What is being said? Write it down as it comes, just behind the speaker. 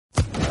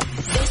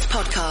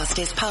podcast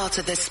is part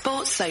of the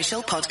Sports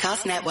Social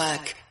Podcast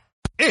Network.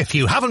 If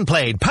you haven't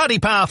played Paddy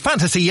Power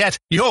Fantasy yet,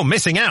 you're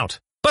missing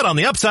out. But on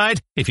the upside,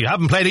 if you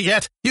haven't played it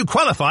yet, you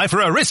qualify for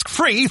a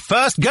risk-free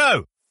first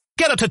go.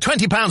 Get up to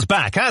 £20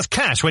 back as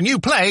cash when you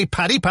play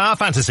Paddy Power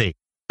Fantasy.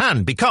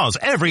 And because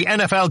every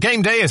NFL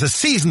game day is a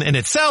season in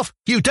itself,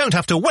 you don't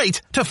have to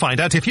wait to find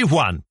out if you've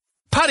won.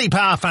 Paddy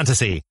Power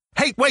Fantasy.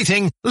 Hate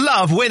waiting,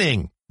 love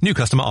winning. New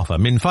customer offer.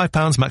 Min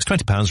 £5, max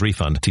 £20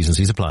 refund. T's and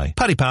C's apply.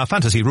 Paddy Power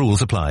Fantasy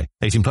rules apply.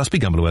 18 plus.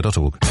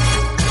 BeGambleAware.org.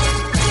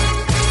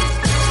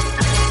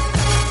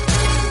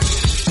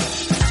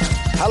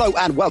 Hello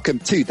and welcome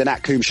to the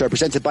Nat Coombs Show,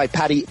 presented by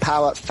Paddy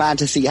Power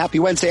Fantasy. Happy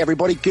Wednesday,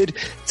 everybody. Good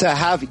to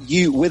have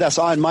you with us.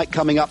 Iron Mike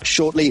coming up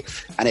shortly,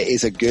 and it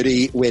is a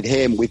goodie with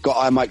him. We've got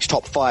Iron Mike's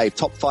top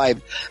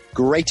five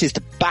greatest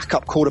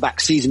backup quarterback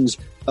seasons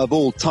of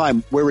all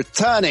time. We're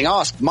returning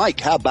Ask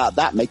Mike. How about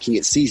that? Making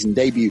its season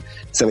debut.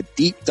 So a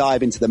deep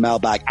dive into the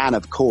mailbag. And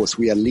of course,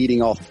 we are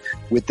leading off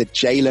with the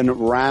Jalen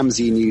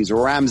Ramsey news.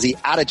 Ramsey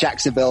out of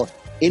Jacksonville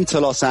into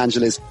Los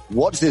Angeles.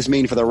 What does this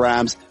mean for the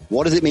Rams?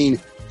 What does it mean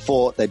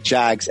for the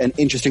Jags? An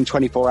interesting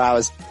 24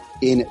 hours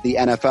in the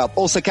NFL.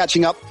 Also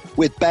catching up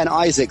with Ben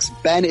Isaacs.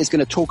 Ben is going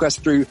to talk us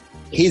through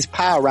his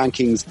power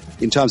rankings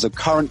in terms of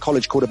current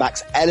college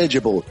quarterbacks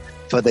eligible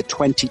for the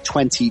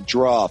 2020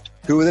 draft.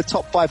 Who are the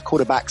top 5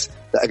 quarterbacks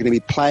that are going to be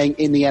playing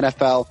in the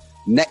NFL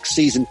next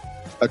season,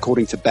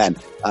 according to Ben?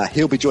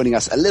 He'll be joining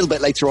us a little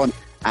bit later on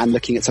and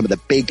looking at some of the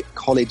big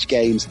college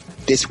games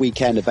this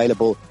weekend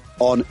available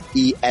on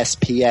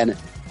ESPN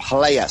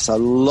Player. So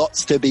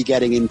lots to be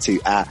getting into.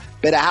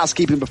 Bit of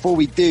housekeeping before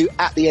we do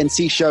at the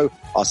NC Show,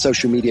 our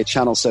social media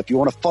channel. So if you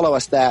want to follow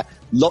us there,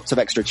 lots of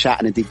extra chat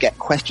and indeed get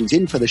questions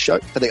in for the show,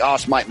 for the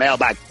Ask Mike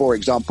mailbag, for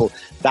example,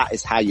 that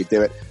is how you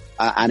do it.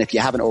 And if you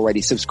haven't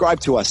already,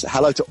 subscribe to us.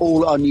 Hello to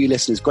all our new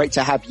listeners. Great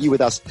to have you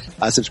with us.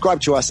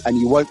 Subscribe to us and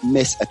you won't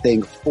miss a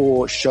thing.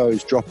 4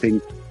 shows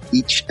dropping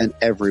each and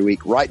every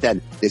week. Right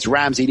then, this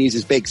Ramsey news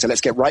is big. So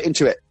let's get right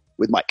into it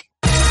with Mike.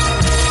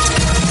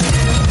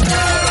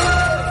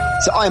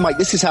 So, Mike,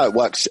 this is how it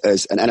works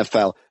as an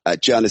NFL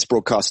journalist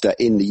broadcaster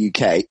in the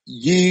UK.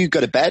 You go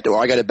to bed,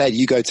 or I go to bed,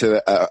 you go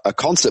to a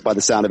concert by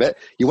the sound of it.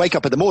 You wake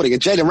up in the morning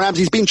and Jalen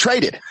Ramsey's been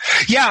traded.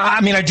 Yeah,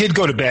 I mean, I did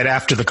go to bed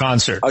after the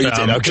concert. Oh, you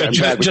did? Okay.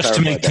 Just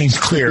to make things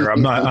clear,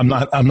 I'm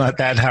not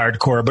that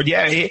hardcore. But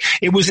yeah,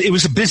 it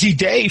was a busy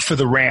day for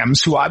the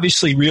Rams, who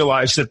obviously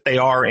realized that they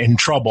are in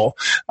trouble.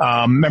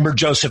 Remember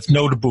Joseph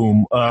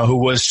Notaboom, who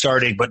was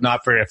starting but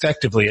not very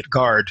effectively at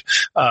guard,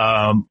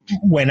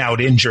 went out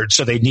injured,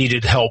 so they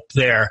needed help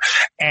there.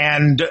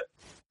 And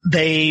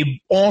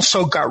they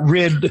also got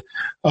rid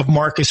of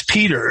Marcus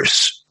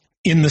Peters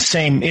in the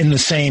same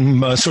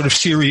sort of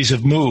series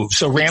of moves.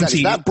 So Ramsey,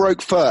 exactly. That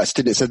broke first,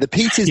 didn't it? So the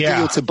Peters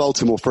deal to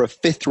Baltimore for a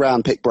 5th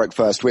round pick broke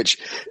first, which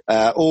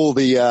all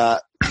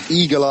the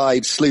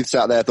eagle-eyed sleuths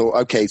out there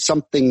thought, okay,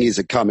 something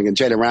is coming. And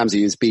Jalen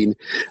Ramsey has been,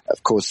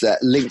 of course,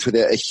 linked with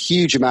a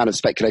huge amount of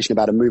speculation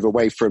about a move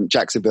away from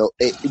Jacksonville.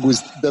 It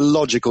was the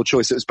logical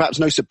choice. It was perhaps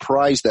no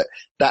surprise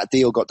that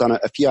deal got done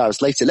a few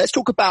hours later. Let's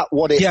talk about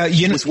what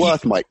it was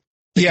worth, Mike.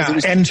 Yeah, it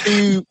was and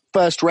 2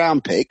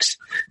 first-round picks.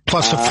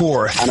 Plus a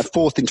 4th. And a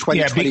 4th in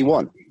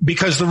 2021.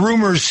 Because the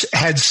rumors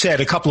had said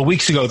a couple of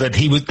weeks ago that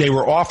they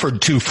were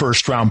offered 2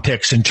 first-round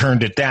picks and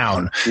turned it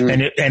down.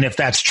 And if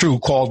that's true,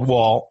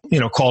 Caldwell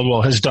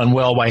has done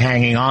well by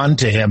hanging on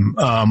to him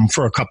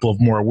for a couple of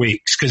more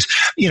weeks. Because,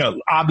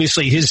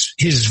 obviously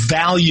his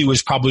value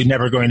is probably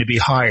never going to be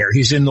higher.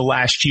 He's in the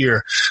last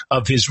year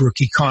of his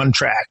rookie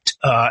contract.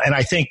 And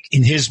I think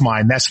in his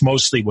mind, that's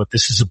mostly what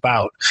this is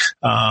about,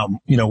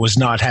 was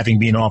not having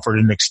been offered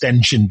an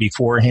extension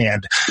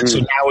beforehand. So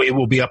now it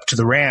will be up to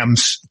the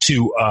Rams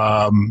to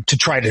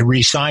try to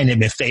re-sign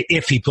him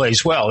if he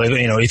plays well,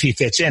 if he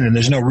fits in. And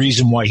there's no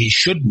reason why he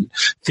shouldn't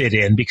fit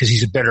in, because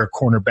he's a better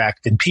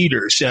cornerback than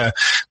Peters.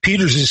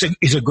 Peters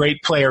is a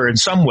great player in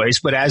some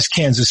ways, but as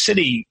Kansas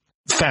City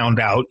found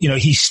out,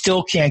 he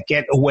still can't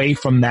get away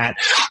from that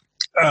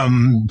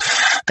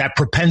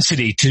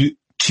propensity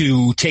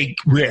to take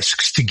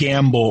risks, to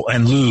gamble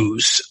and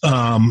lose.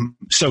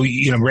 So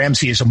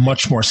Ramsey is a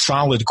much more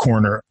solid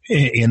corner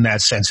in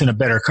that sense, and a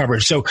better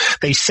coverage. So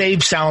they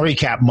save salary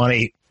cap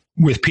money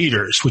with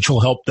Peters, which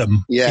will help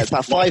them. Yeah, it's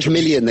about $5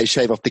 million they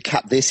shave off the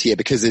cap this year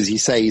because, as you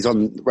say,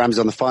 Ramsey's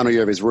on the final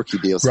year of his rookie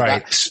deal. So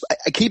right.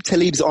 Akeem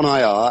Talib's on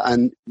IR,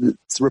 and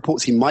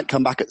reports he might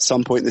come back at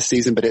some point this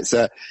season, but it's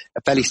a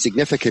fairly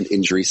significant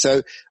injury.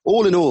 So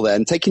all in all,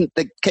 then taking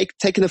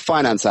the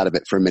finance out of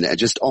it for a minute,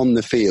 just on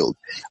the field,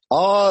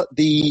 are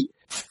the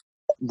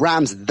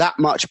Rams that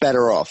much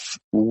better off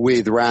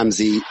with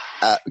Ramsey,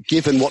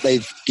 given what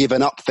they've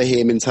given up for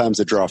him in terms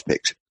of draft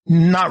picks?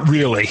 Not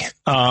really.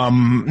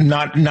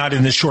 Not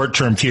in the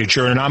short-term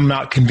future. And I'm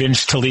not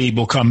convinced Talib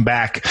will come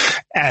back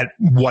at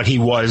what he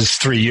was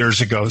 3 years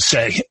ago,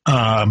 say.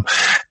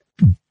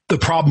 The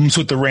problems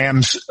with the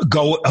Rams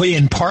go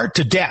in part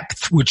to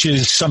depth, which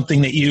is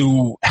something that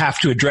you have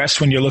to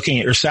address when you're looking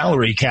at your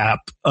salary cap.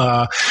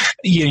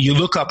 You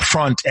look up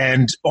front,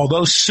 and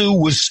although Sue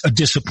was a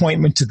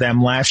disappointment to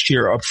them last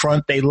year up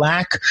front, they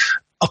lack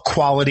a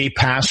quality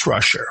pass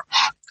rusher.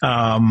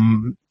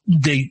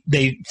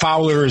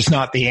 Fowler is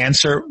not the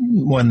answer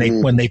when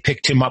they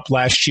picked him up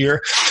last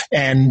year,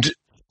 and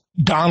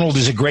Donald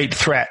is a great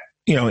threat,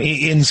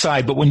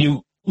 inside. But when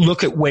you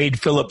look at Wade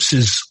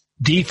Phillips's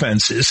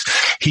defenses,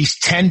 he's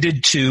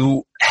tended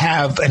to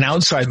have an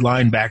outside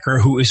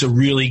linebacker who is a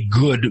really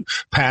good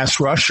pass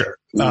rusher.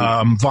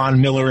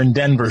 Von Miller in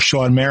Denver,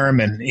 Sean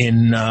Merriman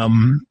in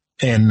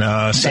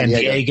San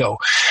Diego.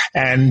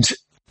 And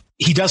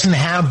he doesn't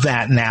have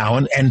that now,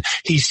 and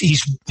he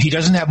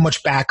doesn't have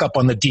much backup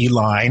on the D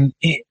line.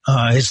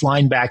 His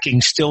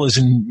linebacking still is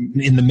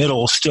in the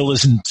middle, still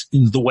isn't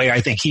in the way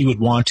I think he would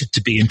want it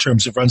to be in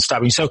terms of run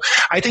stopping. So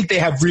I think they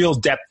have real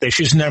depth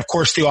issues, and then of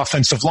course the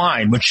offensive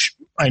line, which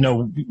I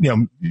know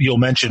you'll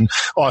mention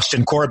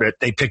Austin Corbett.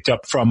 They picked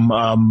up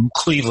from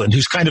Cleveland,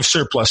 who's kind of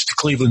surplus to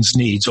Cleveland's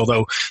needs,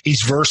 although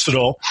he's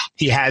versatile.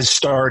 He has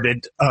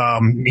started.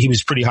 He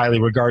was pretty highly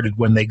regarded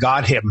when they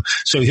got him,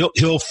 so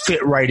he'll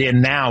fit right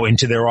in now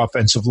into their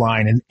offensive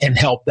line and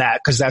help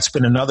that, because that's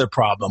been another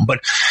problem.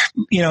 But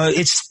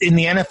it's in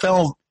the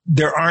NFL.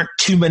 There aren't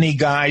too many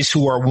guys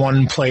who are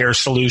one-player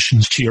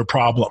solutions to your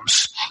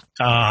problems.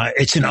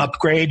 It's an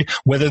upgrade,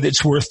 whether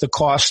it's worth the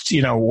cost.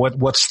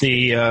 What's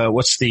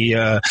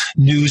the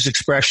news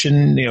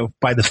expression?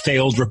 By the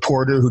failed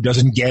reporter who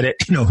doesn't get it.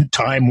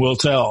 Time will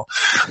tell.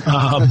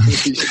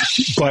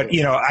 But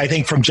I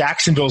think from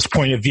Jacksonville's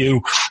point of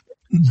view,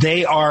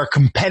 they are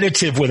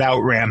competitive without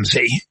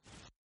Ramsey,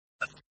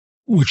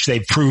 which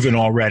they've proven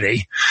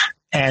already.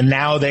 And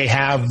now they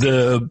have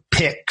the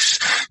picks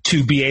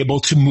to be able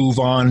to move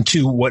on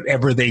to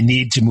whatever they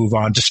need to move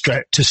on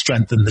to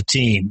strengthen the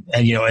team.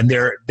 And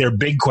their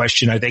big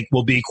question, I think,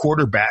 will be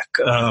quarterback,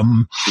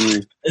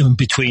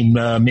 between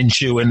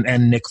Minshew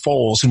and Nick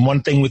Foles. And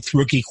one thing with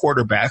rookie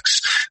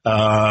quarterbacks,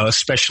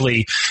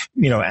 especially,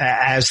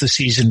 as the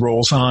season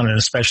rolls on, and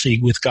especially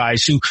with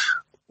guys who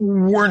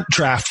weren't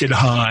drafted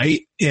high,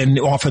 and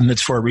often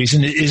that's for a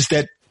reason, is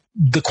that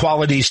the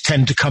qualities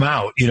tend to come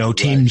out.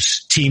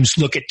 Teams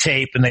look at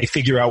tape and they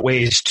figure out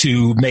ways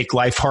to make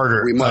life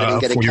harder. We might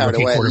get for your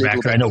rookie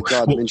quarterback. I know.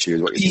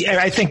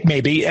 I think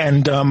maybe,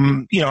 and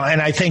and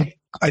I think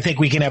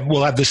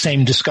we'll have the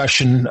same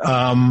discussion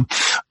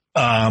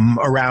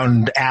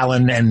around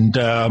Allen and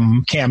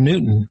Cam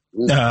Newton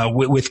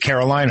with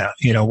Carolina,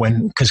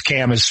 because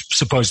Cam is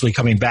supposedly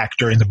coming back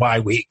during the bye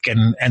week,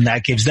 and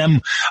that gives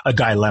them a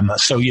dilemma.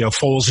 So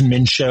Foles and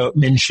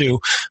Minshew,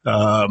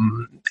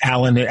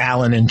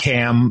 Allen and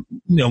Cam,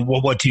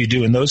 what do you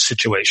do in those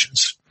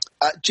situations?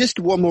 Just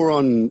one more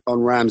on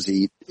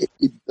Ramsey.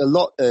 A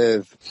lot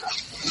of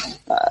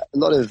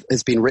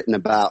has been written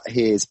about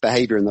his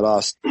behavior in the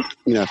last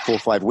 4 or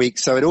 5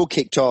 weeks. So it all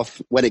kicked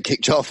off when it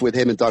kicked off with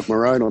him and Doug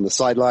Marrone on the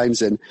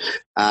sidelines, and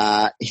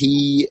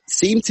he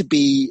seemed to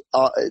be,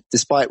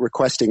 despite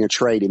requesting a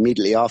trade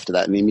immediately after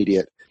that, in the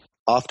immediate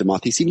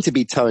aftermath, he seemed to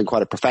be towing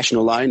quite a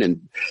professional line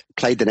and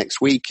played the next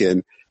week.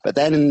 But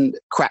then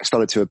cracks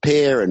started to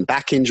appear and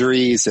back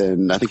injuries,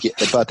 and I think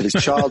the birth of his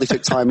child, he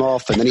took time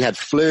off, and then he had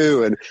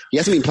flu, and he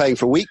hasn't been playing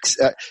for weeks.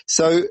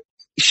 So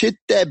should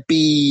there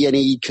be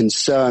any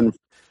concern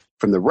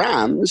from the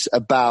Rams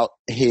about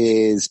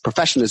his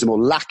professionalism or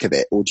lack of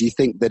it, or do you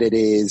think that it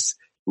is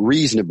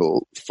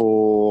reasonable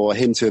for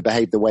him to have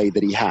behaved the way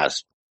that he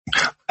has?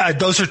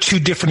 Those are two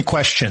different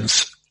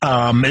questions.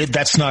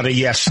 That's not a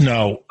yes,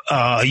 no.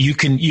 You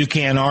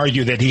can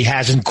argue that he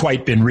hasn't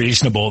quite been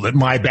reasonable, that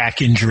my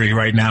back injury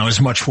right now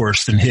is much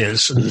worse than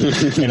his.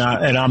 And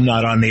I'm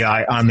not on the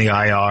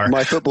IR.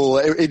 My football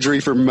injury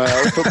from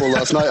football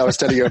last night I was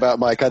telling you about,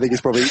 Mike, I think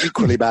is probably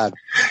equally bad.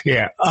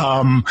 Yeah.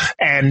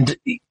 And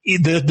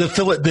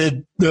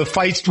the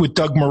fights with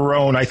Doug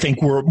Marrone, I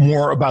think, were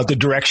more about the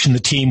direction the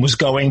team was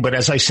going. But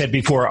as I said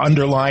before,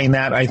 underlying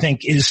that, I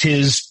think, is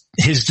his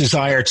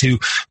desire to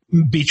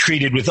be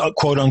treated with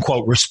quote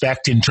unquote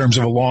respect in terms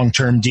of a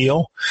long-term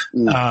deal.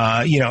 And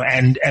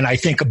I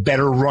think a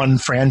better run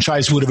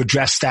franchise would have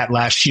addressed that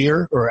last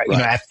year, or,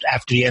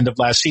 after the end of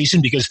last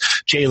season, because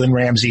Jalen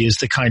Ramsey is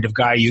the kind of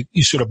guy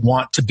you sort of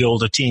want to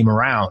build a team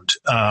around.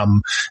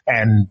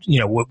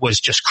 What was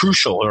just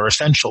crucial or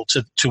essential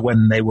to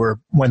when they were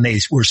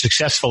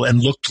successful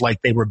and looked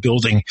like they were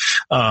building,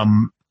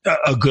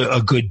 a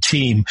good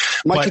team.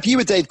 Mike, if you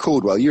were Dave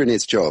Caldwell, you're in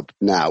his job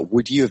now,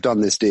 would you have done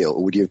this deal,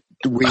 or would you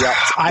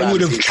react? I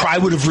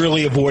would have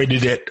really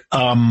avoided it,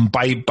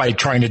 by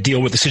trying to deal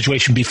with the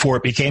situation before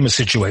it became a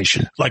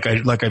situation, like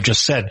I've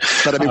just said.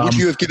 But I mean, would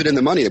you have given him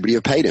the money, or would you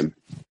have paid him?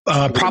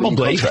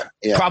 Probably,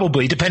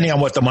 depending on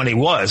what the money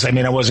was. I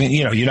mean, I wasn't,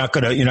 you're not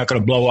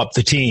gonna blow up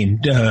the team,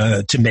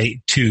 to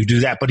do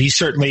that. But he's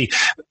certainly,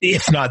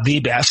 if not the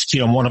best,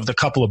 one of the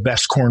couple of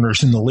best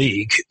corners in the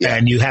league. Yeah.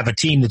 And you have a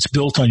team that's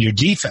built on your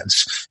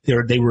defense.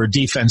 They were a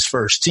defense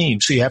first team.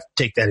 So you have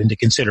to take that into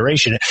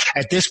consideration.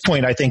 At this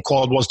point, I think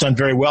Caldwell's done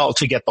very well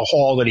to get the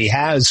haul that he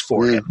has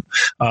for him.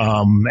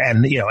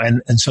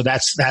 And so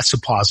that's a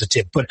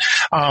positive. But,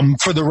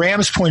 for the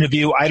Rams' point of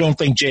view, I don't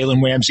think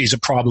Jalen Ramsey is a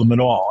problem at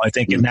all. I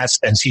think in that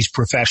sense. He's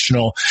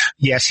professional.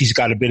 Yes, he's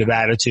got a bit of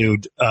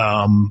attitude.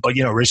 But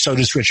so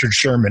does Richard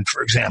Sherman,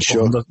 for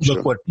example.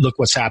 Look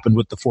what's happened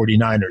with the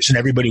 49ers. And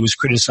everybody was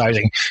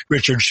criticizing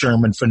Richard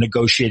Sherman for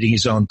negotiating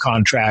his own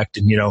contract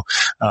and,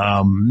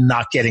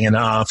 not getting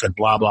enough and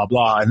blah, blah,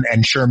 blah.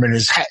 And Sherman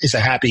is a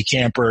happy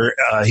camper.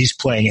 He's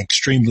playing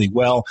extremely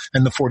well,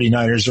 and the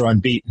 49ers are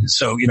unbeaten.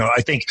 So,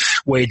 I think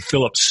Wade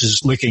Phillips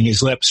is licking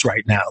his lips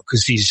right now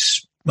because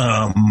he's,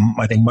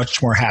 I think,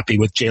 much more happy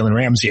with Jalen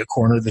Ramsey at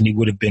corner than he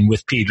would have been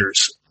with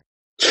Peters.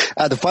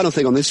 The final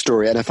thing on this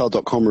story,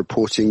 NFL.com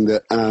reporting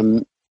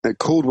that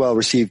Caldwell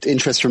received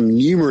interest from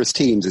numerous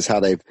teams, is how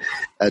they've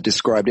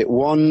described it.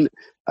 One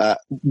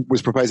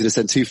was proposing to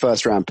send 2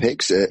 first-round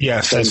picks.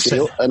 Yes.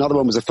 Another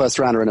one was a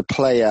first-rounder and a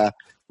player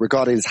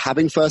regarded as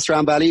having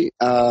first-round value.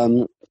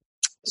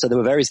 So there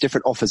were various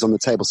different offers on the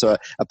table. So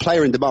a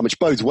player in demand, which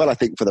bodes well, I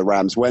think, for the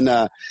Rams when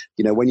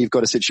you've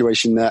got a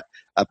situation that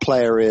a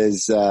player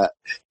is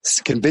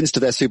convinced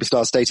of their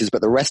superstar status,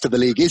 but the rest of the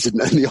league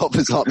isn't, and the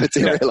offers aren't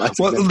materializing.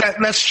 Well,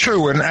 that's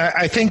true. And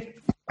I think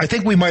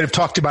we might have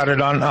talked about it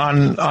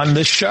on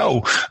this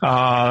show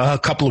a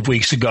couple of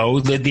weeks ago.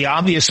 The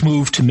obvious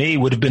move to me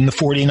would have been the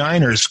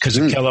 49ers because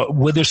Ahkello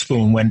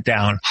Witherspoon went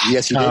down.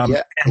 Yes, he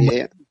did.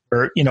 Yeah.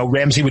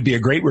 Ramsey would be a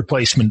great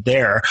replacement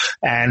there.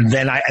 And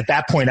then at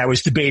that point, I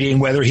was debating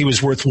whether he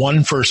was worth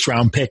 1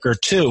 first-round pick or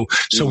 2.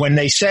 So when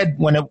they said,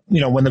 when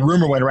the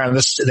rumor went around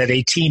that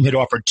a team had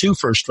offered 2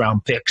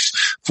 first-round picks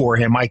for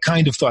him, I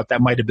kind of thought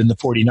that might have been the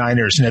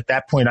 49ers. And at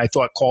that point, I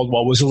thought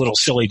Caldwell was a little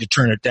silly to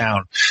turn it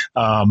down.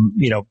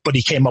 But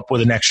he came up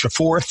with an extra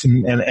 4th,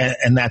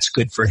 and that's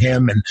good for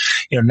him. And,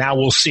 now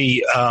we'll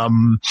see,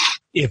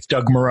 if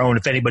Doug Marrone,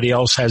 if anybody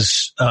else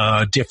has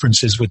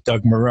differences with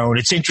Doug Marrone.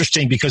 It's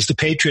interesting because the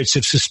Patriots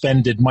have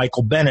suspended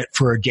Michael Bennett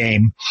for a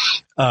game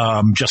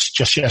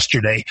just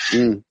yesterday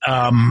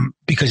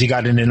because he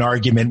got in an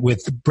argument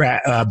with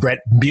Brett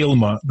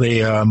Bielema,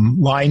 the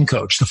line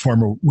coach, the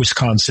former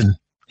Wisconsin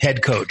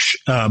head coach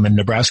and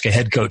Nebraska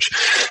head coach.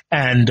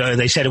 And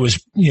they said it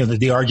was,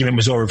 the argument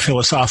was over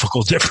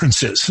philosophical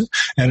differences.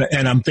 And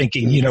I'm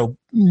thinking,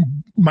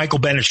 Michael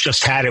Bennett's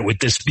just had it with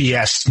this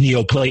BS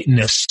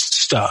Neoplatonist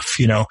stuff.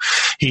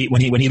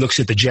 When he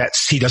looks at the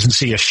Jets, he doesn't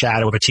see a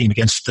shadow of a team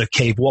against the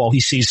cave wall. He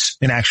sees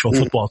an actual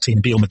football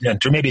team, Bielema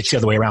didn't, or maybe it's the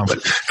other way around.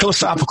 But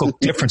philosophical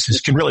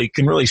differences can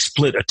really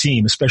split a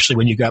team, especially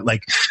when you got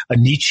like a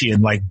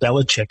Nietzschean like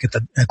Belichick at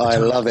the I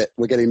time. love it.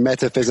 We're getting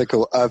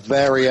metaphysical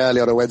very early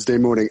on a Wednesday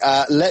morning.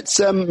 Let's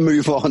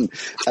move on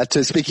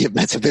to, speaking of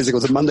metaphysical,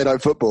 to Monday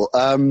Night Football,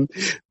 and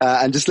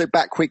just look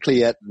back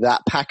quickly at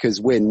that Packers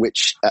win,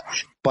 which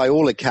by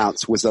all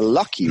accounts was a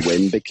lucky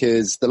win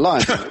because the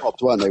Lions were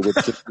robbed, weren't they,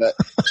 with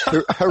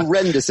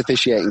horrendous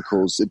officiating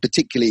calls,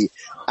 particularly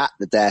at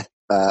the death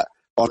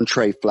on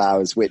Trey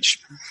Flowers, which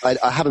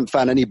I haven't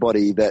found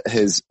anybody that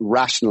has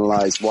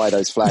rationalized why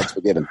those flags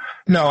were given.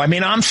 No, I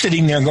mean, I'm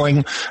sitting there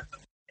going,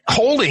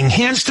 holding,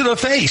 hands to the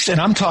face,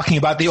 and I'm talking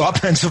about the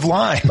offensive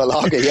line.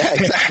 Balaga, yeah,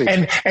 exactly.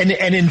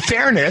 and in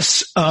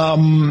fairness,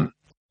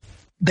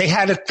 they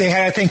had,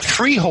 I think,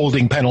 3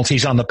 holding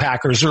penalties on the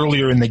Packers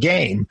earlier in the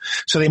game.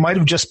 So they might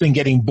have just been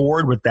getting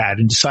bored with that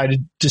and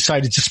decided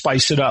to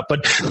spice it up.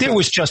 But there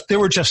were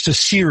just a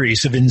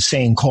series of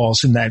insane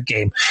calls in that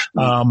game.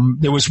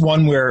 There was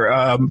one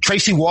where,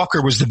 Tracy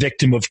Walker was the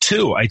victim of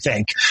 2, I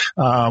think.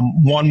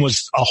 One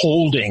was a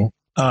holding,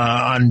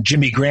 on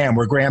Jimmy Graham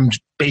where Graham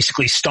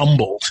basically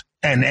stumbled.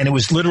 And it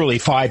was literally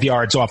 5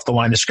 yards off the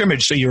line of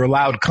scrimmage, so you're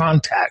allowed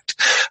contact.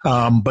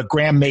 But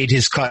Graham made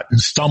his cut and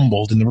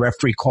stumbled, and the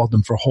referee called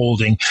him for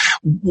holding.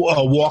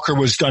 Walker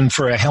was done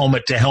for a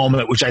helmet to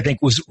helmet, which I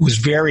think was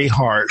very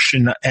harsh.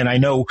 And I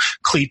know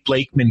Clete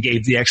Blakeman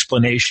gave the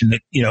explanation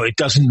that, it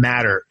doesn't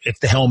matter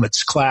if the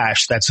helmets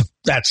clash. That's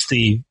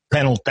the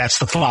penalty. That's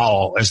the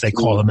foul, as they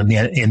call them in the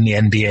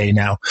NBA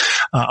now.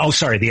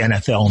 The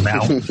NFL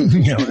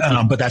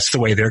now. But that's the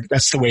way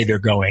they're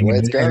going.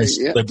 And it's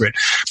deliberate.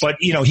 But,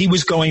 he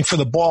was going for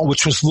the ball,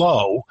 which was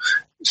low.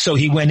 So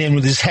he went in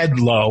with his head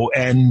low,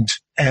 and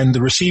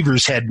the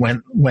receiver's head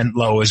went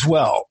low as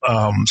well.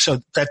 So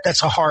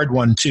that's a hard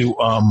one to,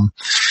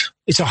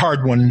 it's a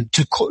hard one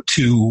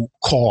to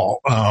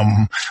call.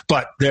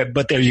 But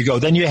there you go.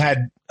 Then you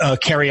had,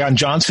 Kerryon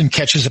Johnson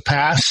catches a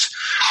pass,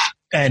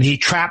 and he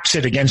traps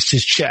it against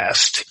his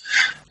chest,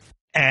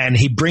 and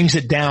he brings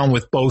it down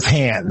with both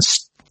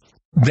hands.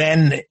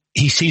 Then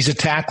he sees a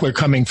tackler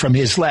coming from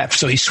his left,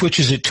 so he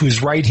switches it to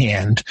his right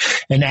hand.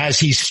 And as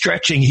he's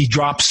stretching, he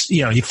drops,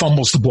 he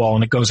fumbles the ball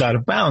and it goes out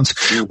of bounds.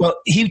 Well,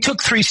 he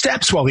took 3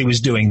 steps while he was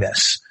doing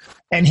this,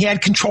 and he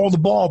had control of the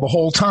ball the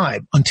whole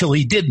time until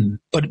he didn't.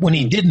 But when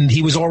he didn't,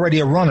 he was already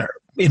a runner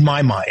in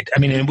my mind. I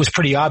mean, it was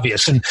pretty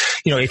obvious. And,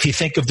 if you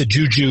think of the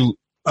Juju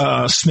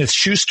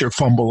Smith-Schuster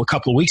fumble a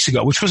couple of weeks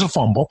ago, which was a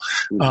fumble.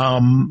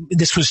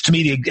 This was, to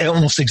me,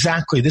 almost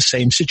exactly the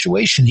same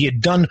situation. He had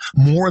done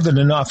more than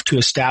enough to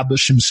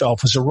establish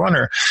himself as a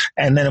runner.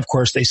 And then, of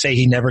course, they say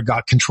he never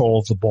got control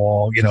of the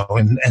ball,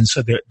 and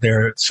so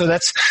so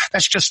that's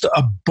just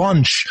a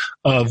bunch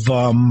of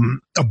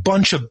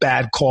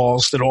bad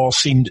calls that all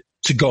seemed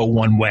to go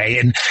one way.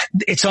 And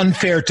it's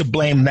unfair to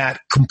blame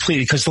that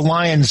completely because the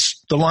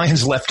Lions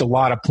left a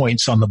lot of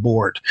points on the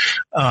board.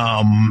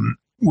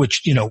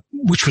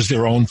 Which was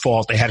their own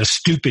fault. They had a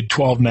stupid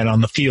 12 men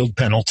on the field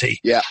penalty.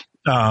 Yeah.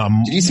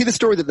 Did you see the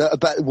story that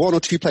about one or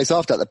two plays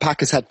after that, the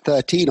Packers had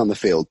 13 on the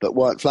field but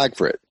weren't flagged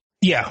for it?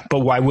 Yeah, but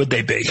why would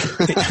they be?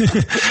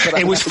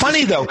 It was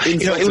funny though.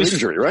 It was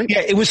injury, right?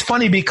 Yeah, it was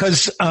funny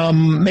because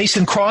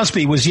Mason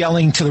Crosby was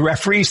yelling to the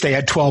referees they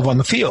had 12 on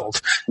the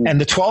field,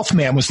 and the 12th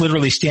man was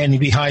literally standing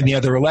behind the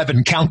other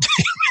 11 counting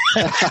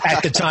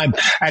at the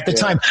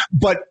time.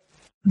 But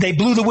they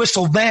blew the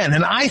whistle then,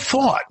 and I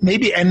thought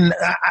maybe, and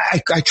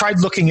I tried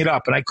looking it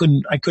up, and I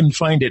couldn't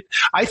find it.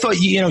 I thought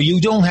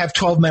you don't have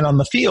 12 men on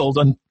the field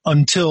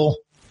until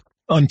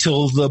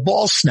the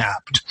ball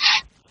snapped.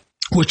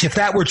 Which, if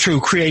that were true,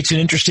 creates an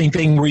interesting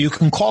thing where you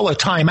can call a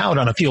timeout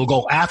on a field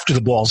goal after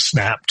the ball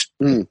snapped.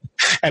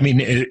 I mean,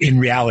 in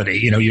reality,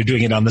 you're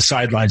doing it on the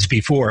sidelines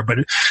before, but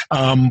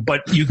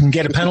you can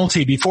get a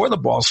penalty before the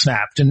ball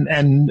snapped,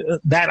 and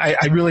that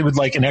I really would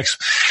like an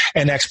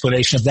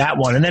explanation of that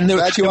one. And then there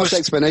was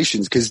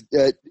explanations because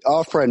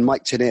our friend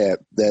Mike Chenier,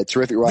 the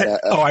terrific writer.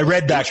 I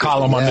read that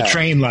column on the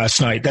train last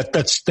night.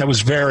 That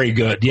was very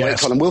good. Yes,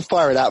 column. We'll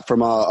fire it out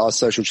from our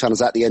social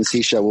channels at the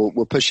NC Show.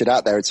 We'll push it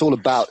out there. It's all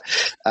about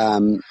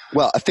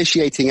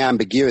officiating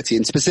ambiguity,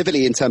 and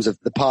specifically in terms of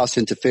the pass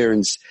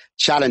interference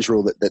challenge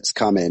rule that's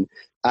come in.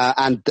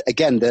 And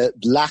again, the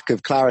lack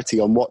of clarity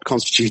on what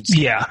constitutes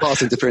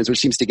pass interference, which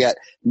seems to get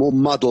more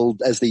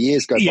muddled as the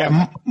years go by.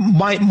 Yeah,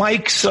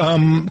 Mike's,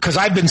 because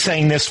I've been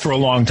saying this for a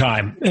long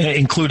time,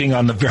 including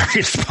on the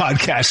various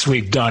podcasts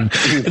we've done.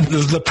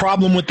 The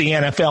problem with the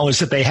NFL is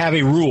that they have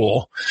a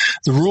rule.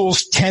 The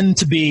rules tend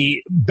to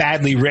be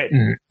badly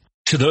written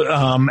to the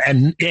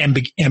and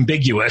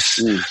ambiguous.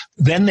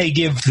 Then they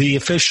give the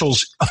official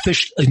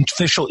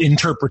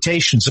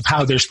interpretations of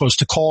how they're supposed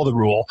to call the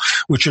rule,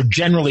 which are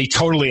generally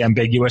totally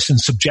ambiguous and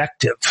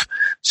subjective.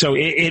 So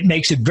it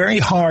makes it very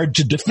hard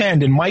to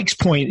defend. And Mike's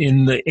point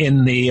in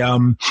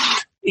the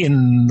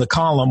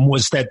column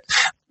was that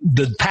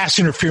the pass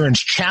interference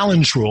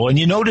challenge rule, and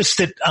you notice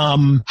that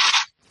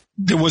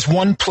there was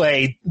one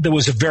play that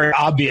was a very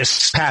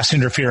obvious pass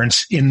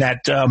interference in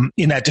that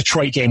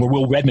Detroit game where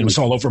Will Redmond was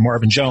all over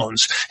Marvin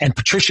Jones, and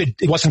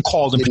it wasn't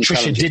called, and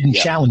Patricia didn't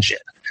challenge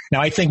it. Now,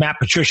 I think Matt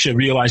Patricia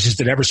realizes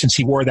that ever since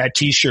he wore that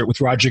T-shirt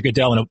with Roger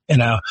Goodell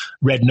and a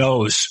red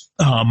nose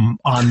on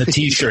the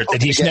T-shirt,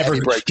 that he's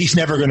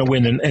never going to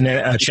win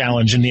a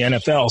challenge in the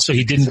NFL, so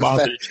he didn't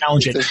bother to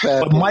challenge it.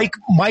 But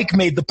Mike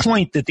made the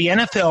point that the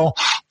NFL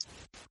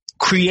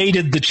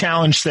created the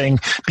challenge thing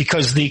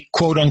because the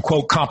quote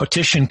unquote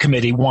competition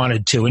committee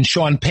wanted to. And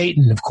Sean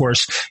Payton, of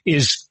course,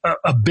 is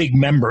a big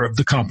member of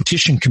the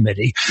competition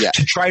committee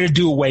to try to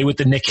do away with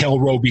the Nickel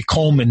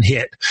Roby-Coleman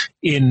hit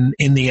in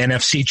the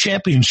NFC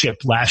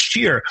championship last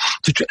year.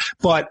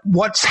 But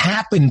what's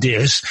happened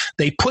is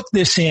they put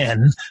this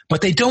in,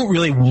 but they don't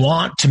really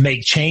want to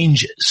make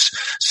changes.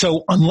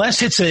 So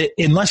unless it's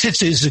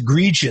as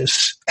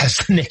egregious as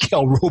the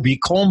Nickel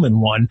Roby-Coleman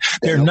one,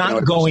 they're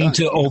not going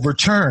to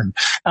overturn.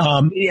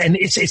 And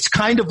it's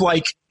kind of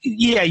like,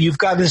 you've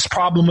got this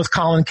problem with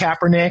Colin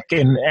Kaepernick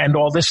and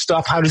all this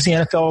stuff. How does the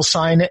NFL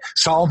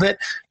solve it?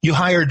 You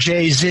hire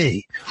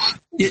Jay-Z.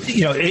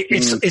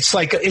 It's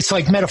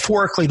like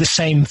metaphorically the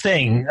same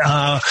thing.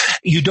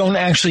 You don't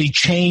actually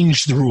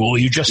change the rule.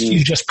 You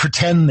just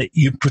pretend that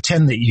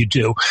you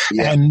do.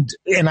 Yeah. And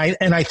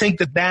I think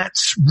that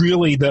that's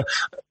really the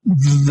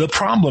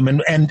problem.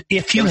 And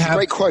if you have a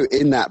great quote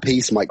in that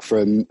piece, Mike,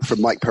 from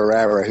Mike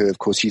Pereira, who of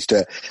course used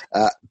to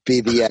be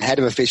the head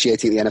of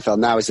officiating at the NFL,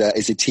 now is a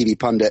TV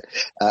pundit.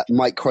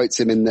 Mike quotes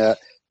him in the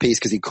piece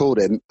because he called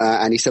him,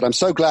 and he said, "I'm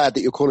so glad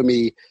that you're calling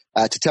me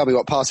to tell me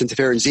what pass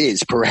interference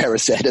is," Pereira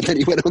said, and then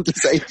he went on to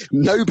say,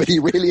 "Nobody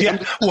really." Yeah,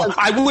 well,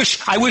 I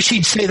wish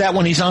he'd say that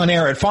when he's on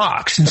air at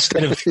Fox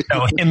instead of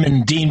him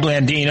and Dean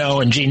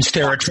Blandino and Gene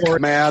Steratore.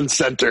 Command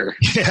center.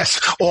 Yes,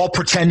 all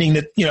pretending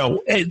that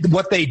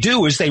what they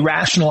do is they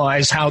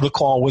rationalize how the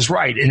call was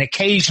right, and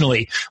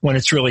occasionally when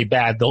it's really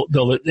bad,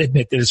 they'll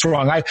admit that it's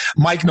wrong.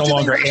 Mike no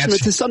longer answers.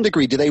 To some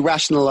degree, do they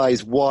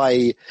rationalize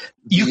why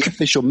the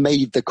official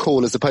made the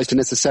call as opposed to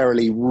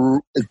necessarily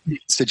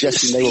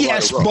suggesting they were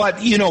right or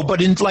wrong?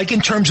 But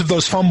in terms of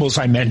those fumbles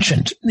I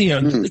mentioned,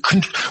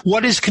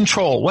 what is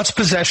control? What's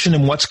possession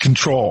and what's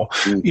control?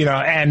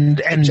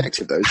 And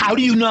how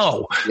do you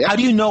know? Yeah. How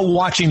do you know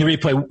watching the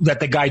replay that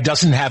the guy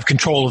doesn't have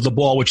control of the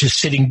ball, which is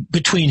sitting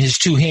between his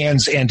two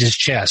hands and his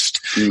chest?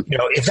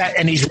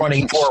 And he's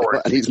running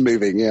forward and he's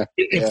moving. Yeah.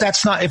 If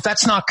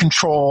that's not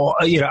control,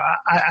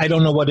 I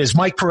don't know what is.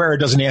 Mike Pereira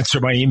doesn't answer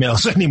my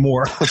emails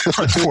anymore,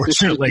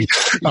 unfortunately.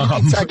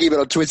 Tag him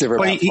on Twitter for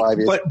about 5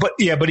 years.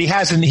 But he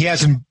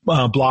hasn't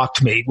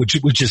blocked me.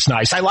 everybody, which is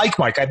nice. I like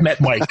Mike. I've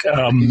met Mike,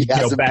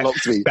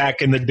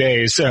 back in the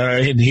days.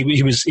 And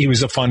he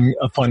was a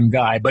fun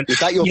guy. But is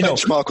that your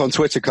benchmark on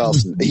Twitter,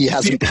 Carson? He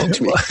hasn't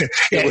blocked me.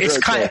 Yeah,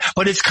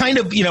 it's kind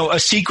of, a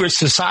secret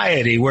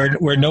society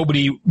where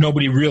nobody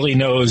really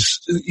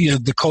knows,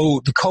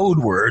 the code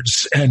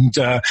words. And,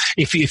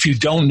 if you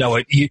don't know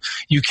it,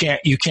 you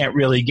can't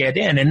really get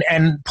in.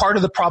 And part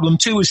of the problem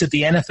too is that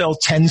the NFL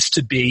tends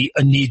to be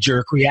a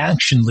knee-jerk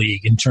reaction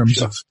league in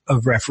terms of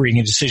refereeing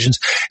and decisions.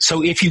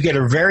 So if you get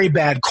a very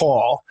bad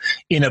call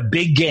in a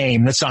big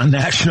game that's on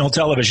national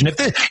television, if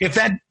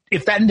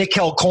that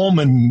Nickel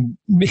Coleman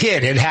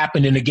hit had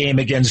happened in a game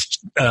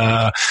against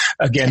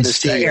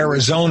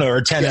Arizona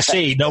or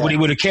Tennessee, nobody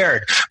would have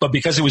cared. But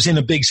because it was in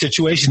a big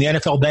situation, the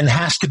NFL then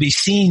has to be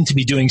seen to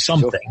be doing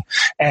something.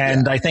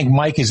 And I think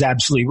Mike is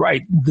absolutely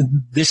right.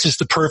 This is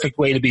the perfect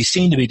way to be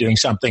seen to be doing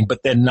something,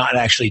 but then not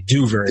actually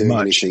do very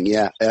much.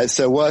 Anything,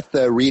 so worth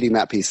reading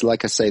that piece.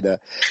 Like I say, the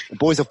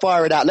boys will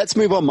fire it out. Let's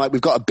move on, Mike.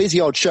 We've got a busy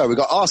old show. We've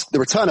got the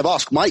return of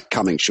Ask Mike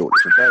coming shortly.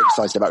 We're very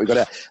excited about it. We've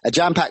got a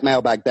jam-packed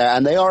mailbag there,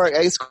 and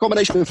it's a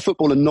combination of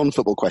football and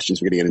non-football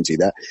questions we're going to get into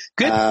there.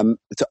 Good.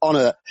 To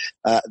honor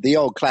the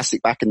old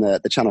classic back in the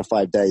Channel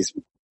 5 days,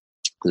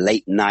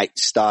 late night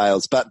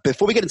styles. But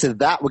before we get into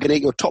that, we're going to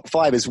get your top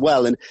 5 as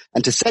well. And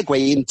to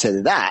segue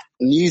into that,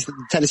 news that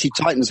the Tennessee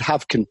Titans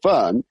have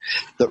confirmed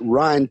that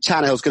Ryan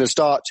Tannehill is going to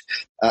start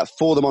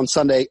for them on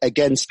Sunday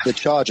against the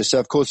Chargers. So,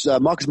 of course,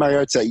 Marcus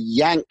Mariota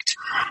yanked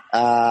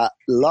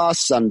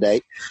last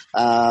Sunday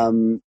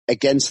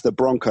against the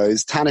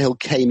Broncos. Tannehill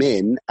came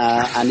in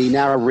and he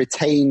now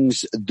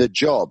retains the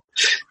job.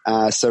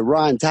 So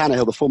Ryan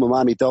Tannehill, the former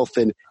Miami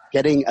Dolphin,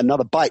 getting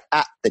another bite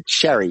at the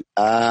cherry.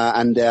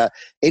 And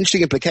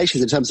interesting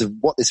implications in terms of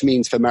what this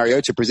means for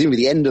Mariota, presumably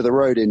the end of the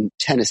road in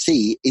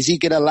Tennessee. Is he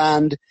going to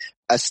land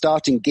a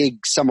starting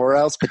gig somewhere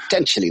else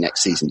potentially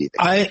next season, do you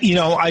think?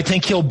 I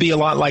think he'll be a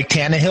lot like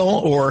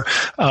Tannehill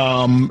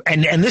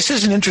and this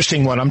is an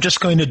interesting one. I'm just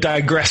going to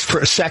digress for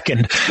a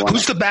second.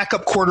 Who's the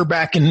backup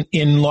quarterback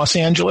in Los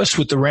Angeles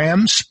with the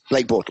Rams?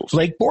 Blake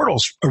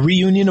Bortles. A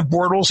reunion of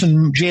Bortles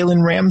and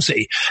Jalen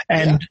Ramsey.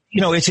 And,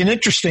 it's an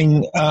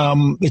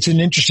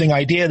interesting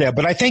idea there,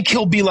 but I think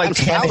he'll be like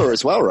Tannehill. Fowler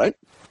as well, right?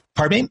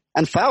 Pardon me?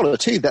 And Fowler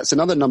too. That's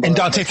another number. And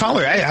Dante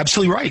Fowler.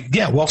 Absolutely right.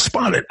 Yeah. Well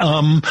spotted.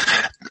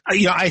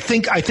 I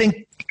think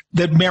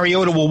that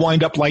Mariota will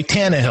wind up like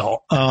Tannehill,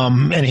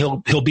 and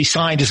he'll be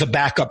signed as a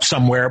backup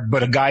somewhere,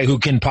 but a guy who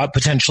can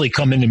potentially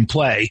come in and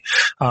play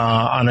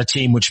on a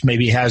team which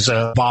maybe has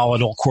a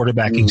volatile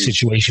quarterbacking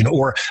situation,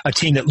 or a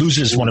team that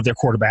loses one of their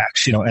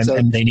quarterbacks,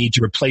 and they need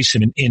to replace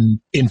him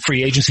in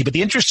free agency. But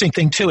the interesting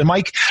thing too, and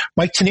Mike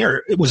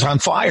Tanier was on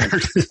fire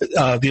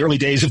the early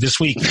days of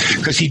this week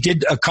because he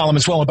did a column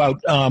as well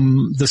about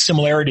the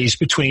similarities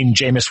between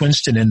Jameis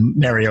Winston and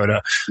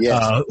Mariota,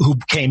 who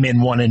came in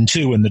 1 and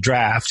 2 in the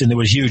draft, and there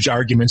was huge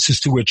arguments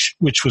as to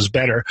which was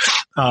better.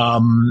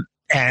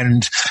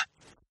 And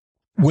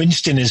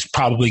Winston is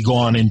probably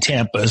gone in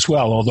Tampa as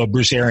well, although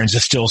Bruce Arians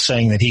is still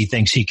saying that he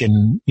thinks he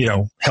can,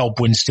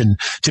 help Winston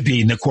to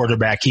be the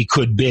quarterback he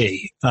could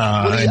be.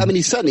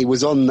 He certainly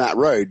was on that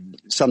road,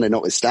 Sunday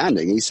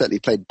notwithstanding. He certainly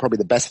played probably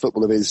the best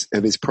football of his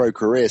pro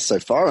career so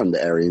far under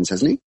Arians,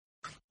 hasn't he?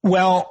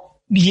 Well,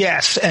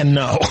 yes and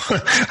no.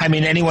 I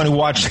mean, anyone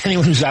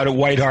who's out at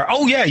White Hart.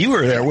 Oh yeah, you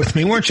were there with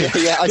me, weren't you?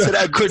 Yeah, I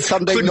said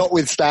Sunday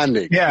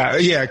notwithstanding.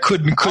 Yeah,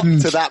 couldn't up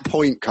to that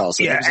point,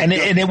 Carson. Yeah,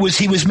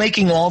 he was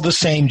making all the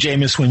same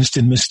Jameis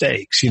Winston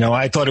mistakes.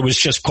 I thought it was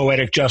just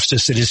poetic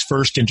justice that his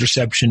first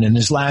interception and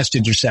his last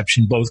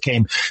interception both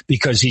came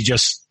because he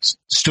just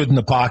stood in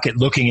the pocket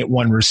looking at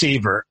one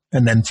receiver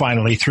and then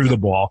finally threw the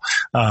ball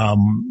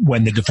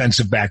when the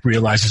defensive back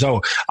realizes,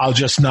 I'll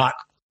just not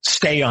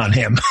stay on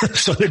him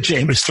so that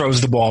Jameis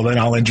throws the ball, then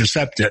I'll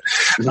intercept it.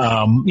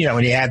 And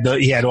he had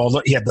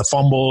the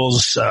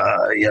fumbles.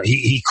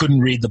 He couldn't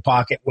read the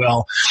pocket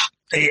well.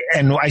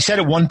 And I said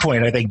at one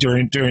point, I think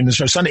during this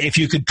Sunday, if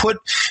you could put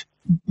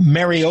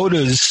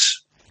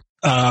Mariota's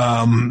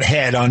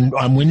head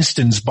on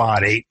Winston's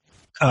body,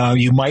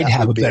 you might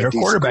have a better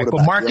quarterback.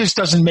 But Marcus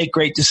doesn't make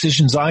great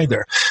decisions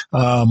either.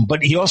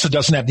 But he also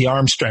doesn't have the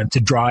arm strength to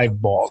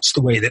drive balls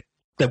the way that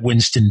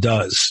Winston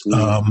does.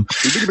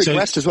 He did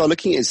regress as well.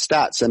 Looking at his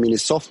stats, I mean,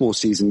 his sophomore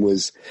season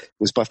was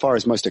by far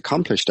his most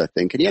accomplished, I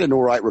think. And he had an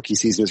all right rookie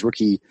season as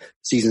rookie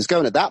seasons go.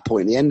 And at that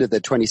point, the end of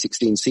the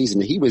 2016 season,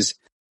 he was,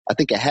 I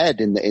think,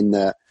 ahead in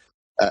the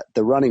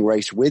running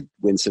race with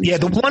Winston. Yeah,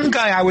 the one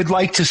guy I would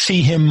like to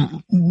see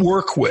him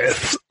work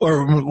with,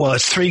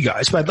 it's 3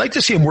 guys, but I'd like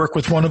to see him work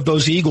with one of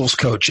those Eagles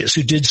coaches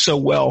who did so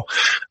well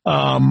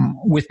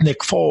with Nick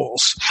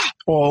Foles.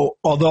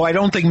 Although I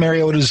don't think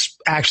Mariota's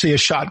actually a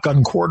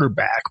shotgun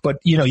quarterback, but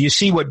you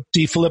see what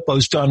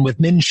DeFilippo's done with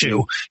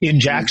Minshew in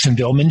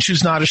Jacksonville.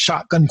 Minshew's not a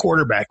shotgun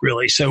quarterback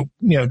really, so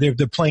they're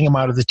playing him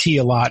out of the tee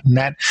a lot, and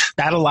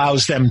that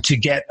allows them to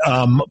get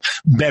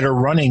better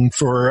running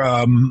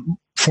for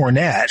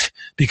Fournette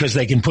because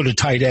they can put a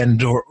tight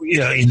end or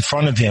in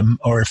front of him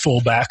or a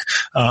fullback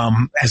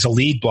as a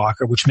lead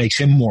blocker, which makes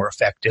him more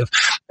effective.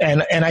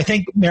 And I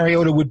think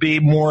Mariota would be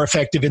more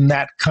effective in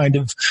that kind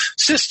of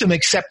system,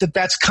 except that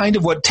that's kind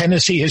of what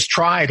Tennessee has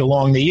tried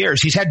along the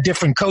years. He's had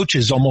different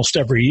coaches almost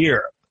every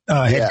year.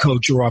 Head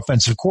coach or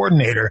offensive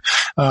coordinator.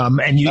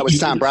 That was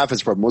Sam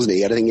Bradford's problem, wasn't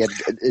he? I think he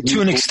had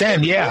to an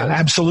extent,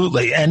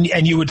 absolutely.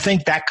 And you would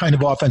think that kind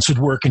of offense would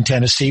work in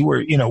Tennessee,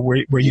 where you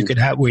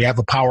have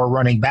a power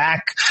running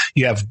back,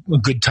 you have a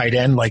good tight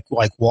end like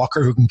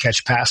Walker who can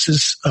catch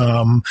passes,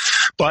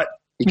 but.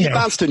 He could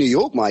bounce to New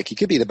York, Mike. He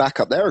could be the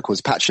backup there, of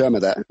course. Pat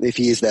Shurmur there, if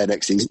he is there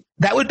next season.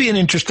 That would be an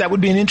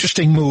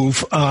interesting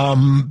move,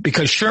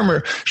 because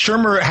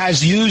Shurmur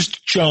has used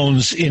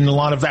Jones in a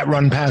lot of that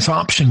run pass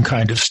option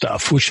kind of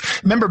stuff, which,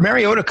 remember,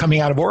 Mariota coming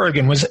out of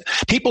Oregon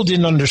people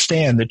didn't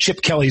understand that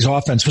Chip Kelly's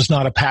offense was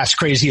not a pass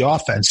crazy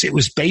offense. It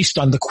was based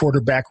on the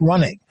quarterback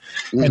running,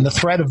 and the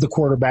threat of the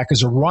quarterback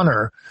as a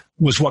runner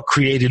was what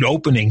created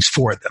openings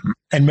for them.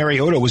 And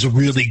Mariota was a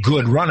really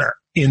good runner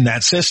in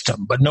that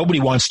system, but nobody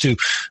wants to,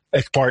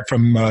 apart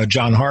from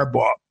John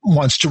Harbaugh,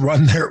 wants to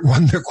run their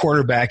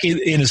quarterback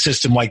in a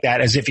system like that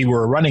as if he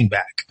were a running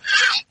back.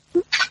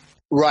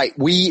 Right.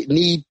 We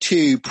need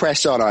to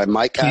press on,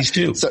 Mike. Please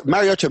do. So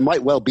Mariota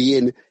might well be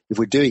in, if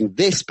we're doing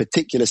this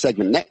particular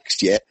segment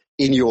next year,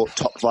 in your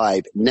top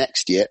 5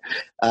 next year.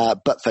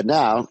 But for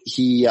now,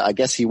 I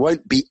guess he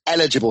won't be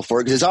eligible for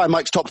it because it's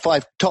Mike's top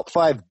five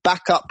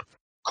backup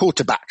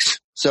quarterbacks.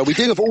 So are we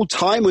doing of all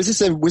time? Was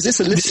this a list?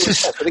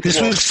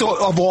 This was sort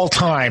of all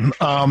time,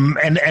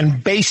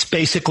 and based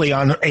basically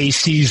on a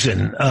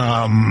season,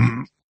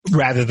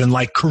 rather than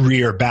like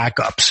career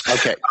backups.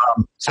 Okay.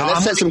 So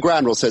let's set some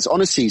ground rules. So it's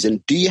on a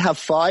season. Do you have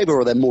 5 or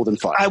are there more than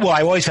 5?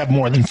 I always have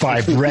more than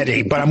 5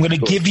 ready, but I'm going to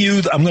give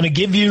you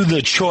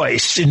the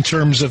choice in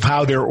terms of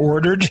how they're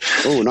ordered.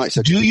 Oh, nice.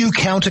 Okay. Do you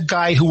count a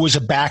guy who was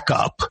a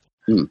backup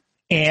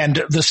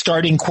and the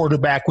starting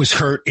quarterback was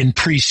hurt in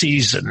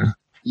preseason?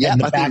 Yeah,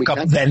 and the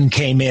backup then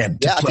came in.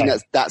 Yeah, I think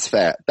that's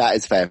fair. That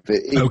is fair.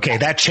 Okay,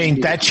 that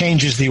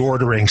changes the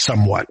ordering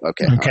somewhat.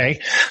 Okay.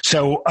 Right.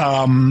 So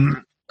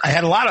I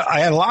had a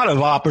lot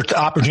of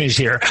opportunities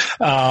here,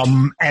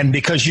 and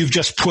because you've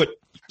just put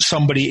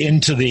somebody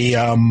into the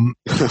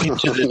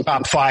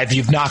top 5,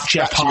 you've knocked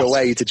Jeff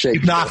Hostetler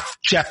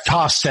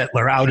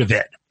out of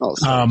it. Oh,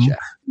 sorry,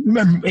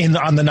 remember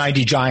on the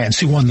 90 Giants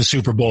who won the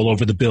Super Bowl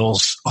over the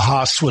Bills,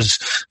 Haas was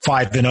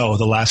 5-0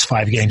 the last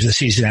 5 games of the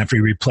season after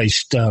he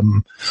replaced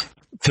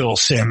Phil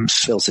Simms.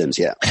 Phil Simms,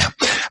 yeah.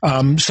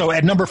 So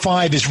at number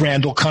 5 is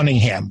Randall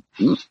Cunningham.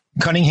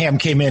 Cunningham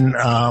came in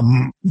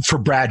for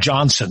Brad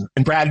Johnson,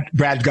 and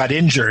Brad got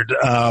injured,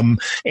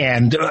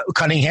 and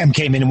Cunningham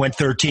came in and went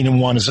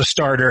 13-1 as a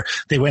starter.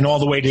 They went all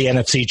the way to the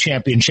NFC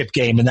Championship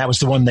game, and that was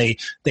the one they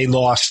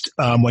lost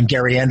when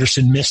Gary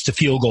Anderson missed a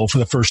field goal for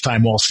the first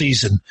time all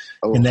season,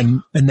 and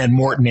then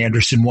Morton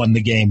Anderson won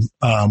the game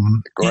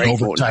in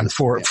overtime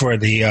for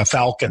the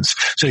Falcons.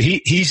 So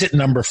he's at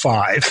number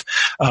 5.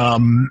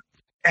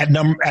 At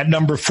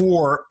number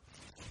 4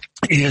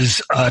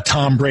 is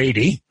Tom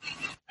Brady,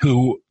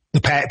 who the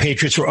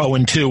Patriots were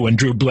 0-2 when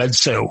Drew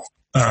Bledsoe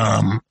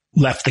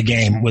left the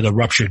game with a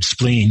ruptured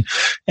spleen.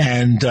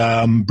 And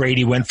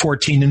Brady went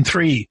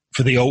 14-3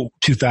 for the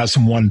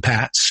 2001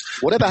 Pats.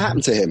 Whatever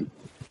happened to him?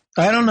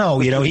 I don't know.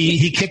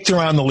 He kicked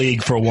around the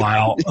league for a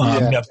while.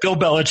 Bill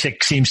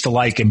Belichick seems to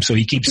like him, so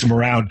he keeps him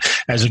around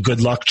as a good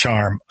luck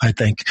charm, I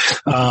think.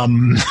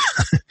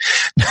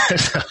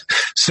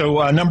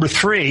 So number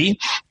 3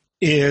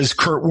 is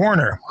Kurt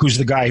Warner, who's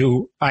the guy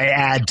who I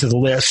add to the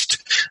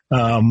list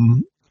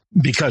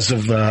because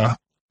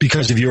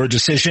of your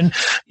decision.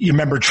 You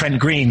remember Trent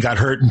Green got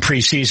hurt in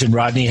preseason.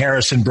 Rodney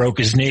Harrison broke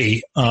his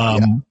knee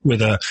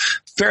with a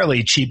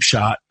fairly cheap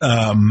shot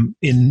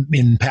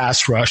in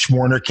pass rush.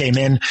 Warner came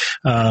in.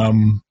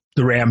 The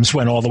Rams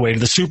went all the way to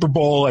the Super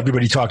Bowl.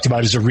 Everybody talked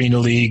about his Arena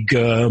League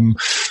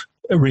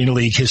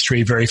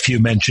history. Very few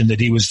mentioned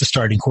that he was the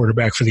starting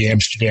quarterback for the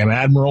Amsterdam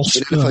Admirals.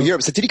 In NFL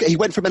Europe. So he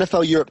went from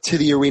NFL Europe to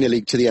the Arena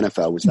League to the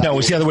NFL? No, it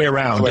was the other way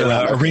around.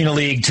 Arena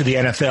League to the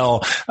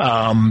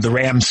NFL. The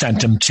Rams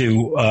sent him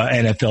to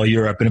NFL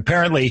Europe. And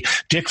apparently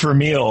Dick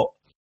Vermeil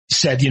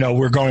said,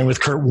 we're going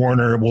with Kurt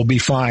Warner. We'll be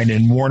fine.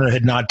 And Warner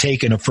had not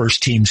taken a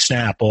first team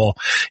snap all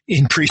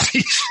in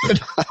preseason.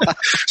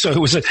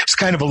 So it's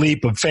kind of a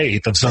leap of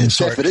faith of some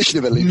sort. Definition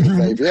of a leap of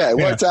faith. Yeah, it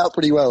worked out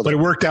pretty well. But it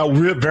worked out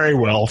very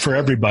well for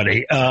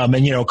everybody. And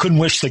couldn't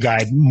wish the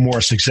guy more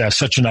success.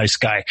 Such a nice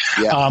guy.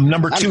 Yeah.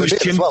 Number 2 is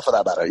Jim. As well, for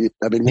that matter.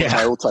 One of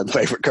my all-time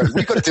favorite coaches.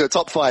 We've got to do a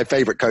top 5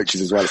 favorite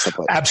coaches as well at some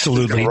point.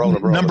 Absolutely.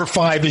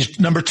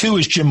 Number 2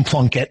 is Jim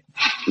Plunkett.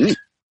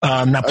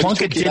 Now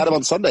Plunkett did him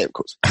on Sunday, of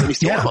course.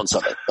 On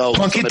Sunday.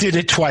 Plunkett did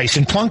it twice,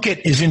 and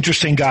Plunkett is an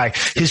interesting guy.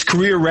 His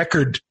career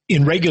record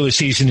in regular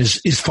season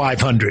is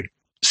 500,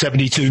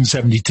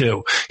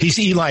 72-72. He's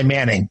Eli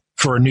Manning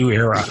for a new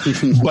era,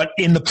 but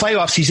in the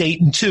playoffs he's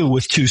 8-2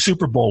 with 2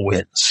 Super Bowl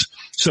wins.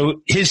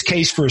 So his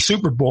case for a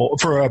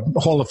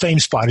Hall of Fame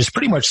spot is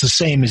pretty much the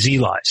same as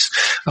Eli's.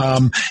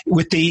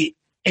 With the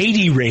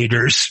 '80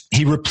 Raiders,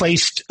 he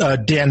replaced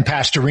Dan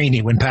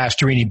Pastorini when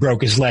Pastorini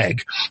broke his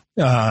leg.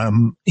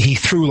 He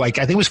threw I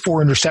think it was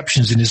 4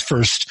 interceptions in his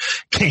first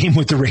game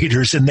with the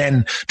Raiders, and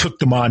then took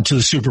them on to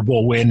the Super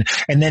Bowl win.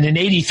 And then in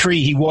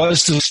 '83, he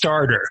was the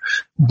starter,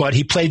 but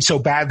he played so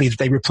badly that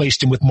they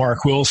replaced him with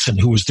Mark Wilson,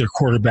 who was their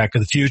quarterback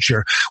of the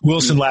future.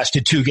 Wilson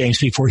lasted 2 games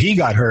before he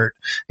got hurt,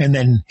 and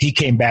then he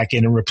came back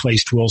in and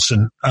replaced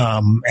Wilson,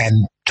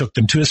 and took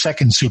them to a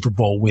second Super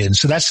Bowl win.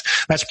 So that's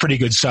pretty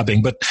good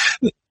subbing. But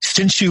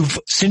since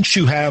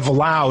you have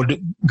allowed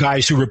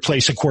guys who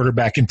replace a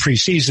quarterback in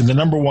preseason, the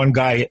number one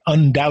guy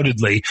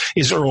undoubtedly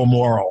is Earl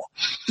Morrall.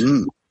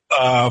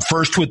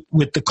 First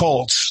with the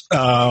Colts,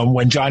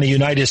 when Johnny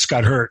Unitas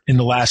got hurt in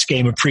the last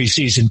game of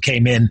preseason,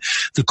 came in.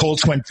 The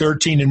Colts went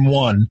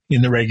 13-1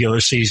 in the regular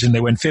season. They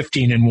went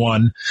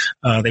 15-1.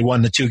 They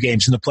won the 2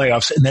 games in the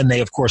playoffs, and then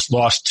they of course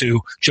lost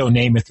to Joe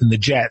Namath and the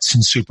Jets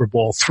in Super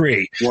Bowl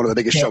III. One of the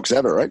biggest shocks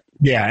ever, right?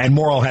 Yeah, and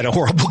Morrall had a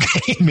horrible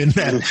game in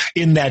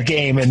that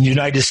game, and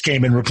Unitas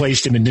came and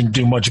replaced him and didn't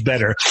do much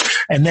better.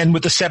 And then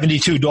with the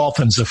 72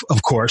 Dolphins,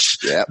 of course,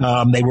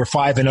 they were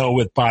 5-0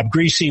 with Bob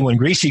Greasy. When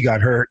Greasy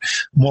got hurt,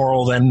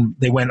 Morrall, then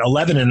they went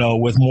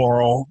 11-0 with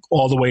Morrall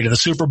all the way to the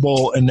Super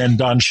Bowl, and then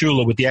Don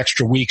Shula, with the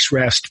extra week's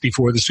rest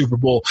before the Super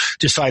Bowl,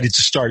 decided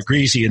to start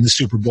Greasy in the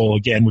Super Bowl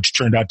again, which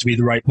turned out to be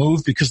the right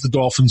move because the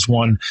Dolphins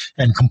won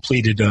and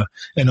completed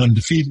an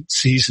undefeated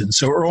season.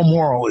 So Earl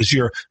Morrall is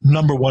your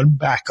number one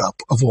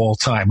backup of all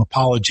time.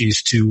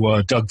 Apologies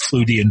to Doug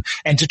Flutie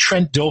and to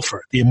Trent Dilfer,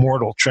 the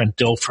immortal Trent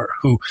Dilfer,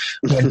 who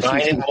went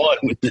 9-1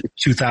 with the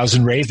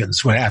 2000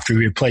 Ravens after he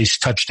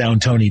replaced touchdown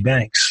Tony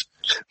Banks.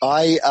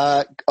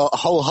 I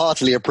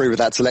wholeheartedly approve of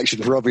that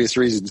selection for obvious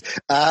reasons.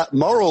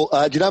 Morrall,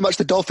 do you know how much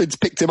the Dolphins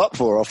picked him up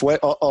for off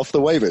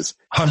the waivers?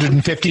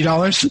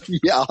 $150?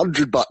 Yeah,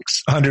 $100.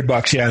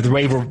 $100, yeah. The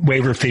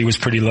waiver fee was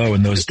pretty low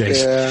in those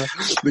days. Yeah,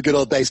 the good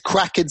old days.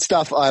 Cracking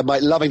stuff. I'm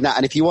loving that.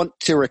 And if you want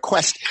to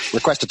request a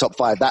top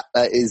 5, that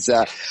is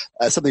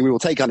something we will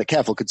take under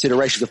careful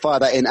consideration to fire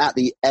that in at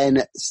the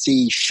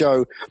NC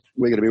show.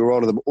 We're going to be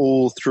rolling them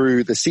all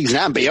through the season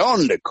and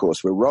beyond, of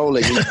course. We're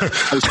rolling. Who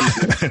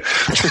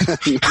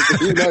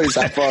knows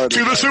how far?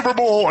 To the Super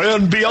Bowl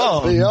and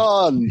beyond.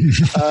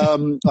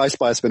 I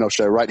Spy a spin-off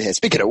show right here.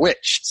 Speaking of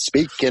which,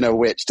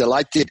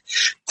 delighted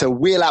to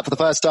wheel out for the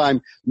first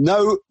time.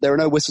 No, there are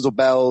no whistles or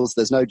bells.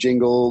 There's no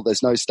jingle.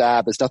 There's no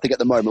stab. There's nothing at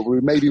the moment.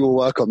 Maybe we'll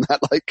work on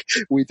that like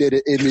we did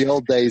it in the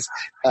old days.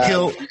 We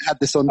had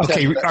this on.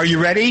 Okay, are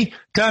you ready?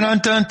 Dun dun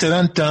dun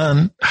dun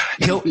dun.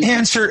 He'll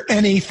answer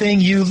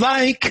anything you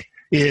like.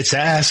 It's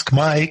Ask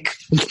Mike.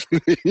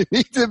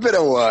 Needs a bit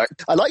of work.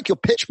 I like your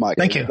pitch, Mike.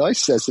 Thank you.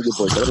 Nice singing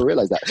voice. I never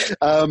realized that.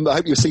 I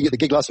hope you were singing at the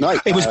gig last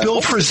night. It was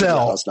Bill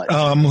Frisell,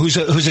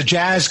 who's a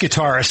jazz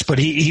guitarist, but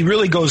he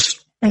really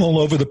goes all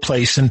over the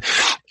place. And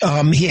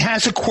he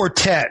has a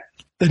quartet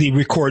that he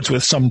records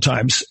with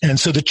sometimes. And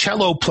so the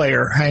cello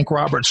player, Hank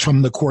Roberts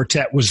from the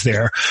quartet, was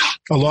there,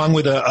 along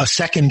with a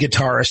second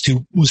guitarist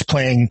who was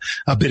playing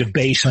a bit of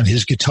bass on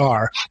his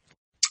guitar.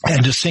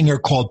 And a singer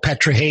called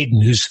Petra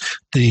Hayden, who's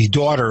the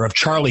daughter of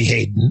Charlie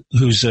Hayden,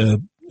 who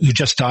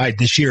just died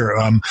this year,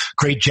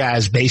 great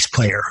jazz bass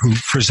player who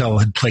Frisell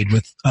had played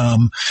with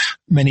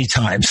many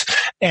times.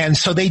 And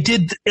so they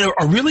did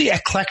a really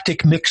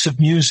eclectic mix of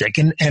music,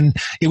 and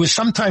it was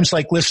sometimes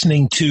like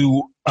listening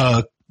to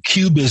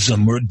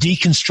cubism or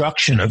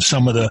deconstruction of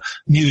some of the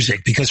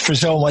music, because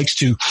Frisell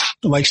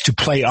likes to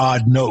play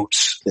odd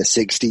notes. The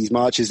 60s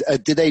marches.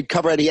 Did they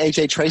cover any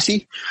AJ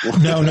Tracy?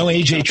 No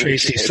AJ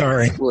Tracy.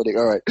 Sorry.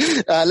 All right.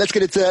 Let's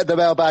get into the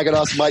mailbag and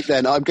ask Mike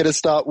then. I'm going to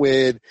start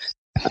with,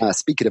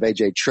 speaking of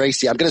AJ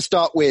Tracy, I'm going to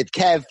start with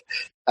Kevin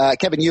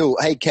Yule.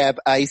 Hey, Kev.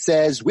 He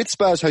says, with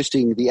Spurs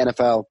hosting the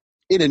NFL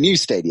in a new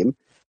stadium,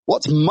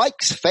 what's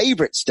Mike's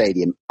favorite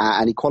stadium?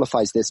 And he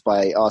qualifies this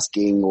by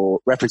asking or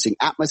referencing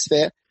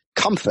atmosphere,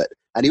 comfort.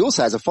 And he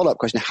also has a follow-up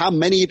question. How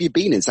many have you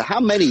been in? So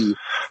how many?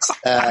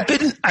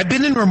 I've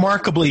been in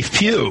remarkably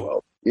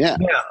few. Yeah.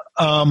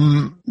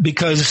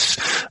 Because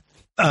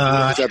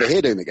I was over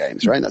here doing the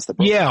games, right? That's the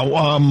problem.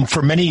 Yeah.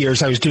 For many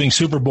years, I was doing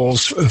Super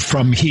Bowls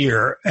from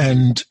here,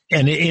 and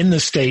in the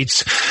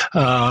States,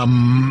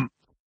 absent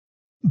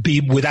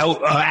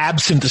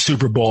the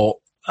Super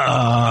Bowl.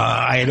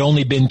 I had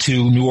only been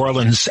to New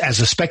Orleans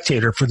as a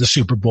spectator for the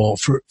Super Bowl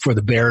for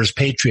the Bears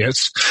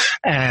Patriots,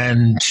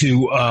 and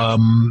to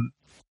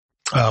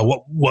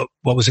what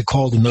was it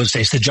called in those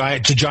days? The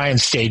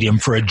Giants Stadium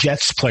for a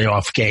Jets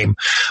playoff game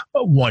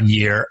one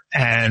year,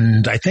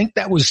 and I think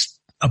that was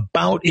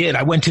about it.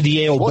 I went to the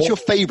Yale Bowl. What's your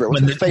favorite?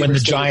 When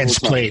the Giants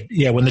played?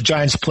 Yeah, when the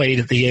Giants played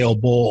at the Yale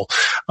Bowl.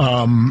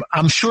 I'm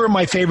sure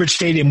my favorite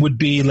stadium would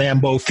be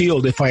Lambeau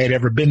Field if I had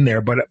ever been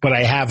there, but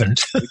I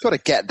haven't. We've got to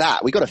get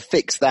that. We've got to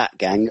fix that,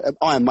 gang.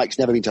 Iron Mike's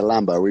never been to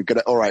Lambeau. We've got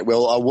to. All right,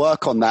 I'll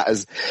work on that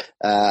as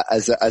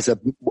a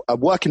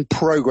work in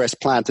progress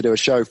plan to do a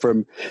show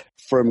from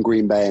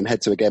Green Bay and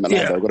head to a game at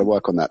Lambeau. I've got to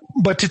work on that.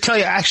 But to tell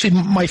you,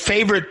 actually, my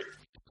favorite.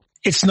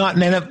 It's not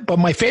an NFL, but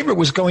my favorite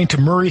was going to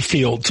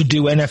Murrayfield to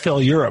do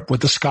NFL Europe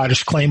with the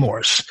Scottish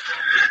Claymores.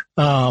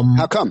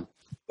 How come?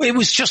 It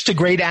was just a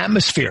great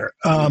atmosphere.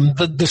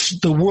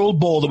 The World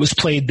Bowl that was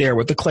played there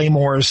with the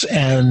Claymores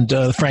and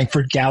the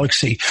Frankfurt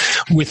Galaxy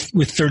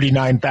with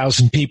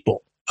 39,000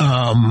 people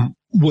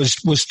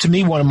was to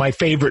me one of my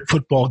favorite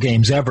football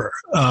games ever,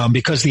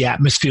 because the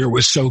atmosphere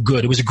was so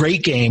good. It was a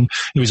great game.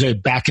 It was a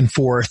back and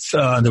forth.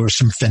 There were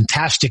some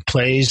fantastic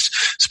plays,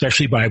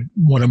 especially by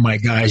one of my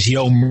guys,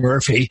 Yo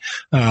Murphy,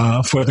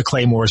 for the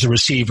Claymores, a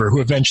receiver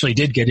who eventually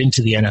did get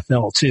into the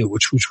NFL too,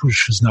 which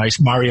was nice.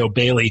 Mario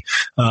Bailey,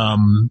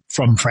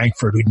 from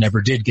Frankfurt, who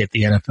never did get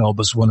the NFL,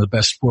 was one of the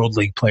best World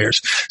League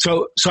players.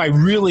 So I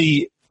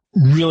really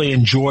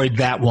enjoyed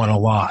that one a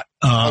lot.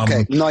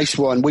 Okay, nice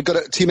one. We've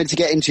got 2 minutes to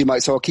get into,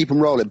 Mike, so I'll keep them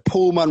rolling.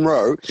 Paul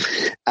Monroe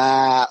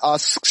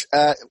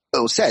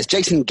says,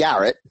 Jason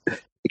Garrett,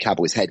 the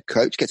Cowboys head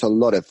coach, gets a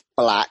lot of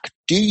flack.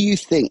 Do you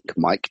think,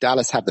 Mike,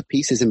 Dallas have the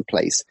pieces in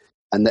place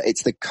and that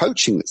it's the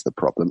coaching that's the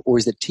problem, or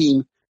is the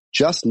team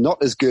just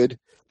not as good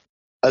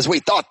as we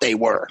thought they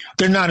were?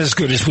 They're not as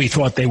good as we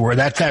thought they were.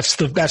 That's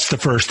the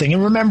first thing.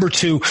 And remember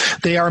too,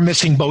 they are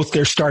missing both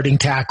their starting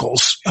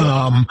tackles.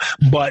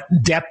 But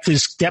depth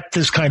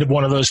is kind of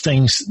one of those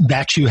things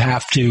that you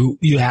have to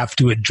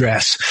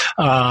address.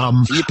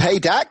 Do you pay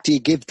Dak? Do you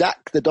give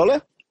Dak the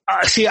dollar?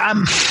 See,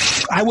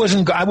 I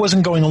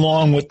wasn't going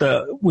along with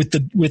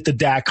the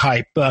Dak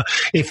hype.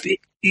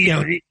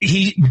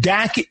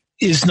 Dak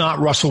is not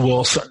Russell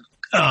Wilson.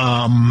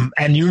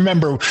 And you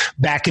remember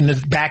back in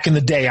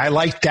the day, I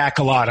liked Dak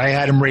a lot. I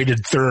had him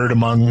rated third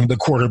among the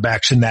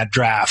quarterbacks in that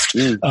draft.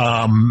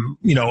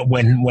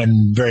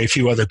 When very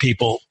few other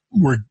people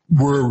were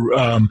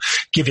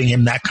giving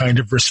him that kind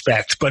of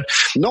respect, but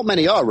not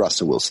many are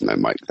Russell Wilson though,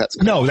 Mike. That's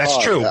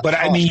true. But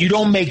I mean, you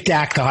don't make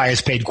Dak the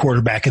highest paid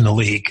quarterback in the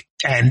league,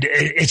 and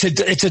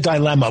it's a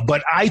dilemma,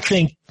 but I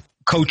think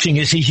coaching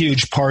is a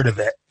huge part of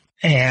it.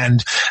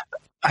 And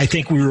I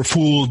think we were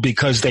fooled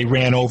because they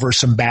ran over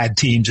some bad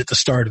teams at the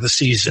start of the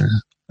season,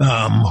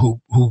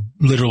 who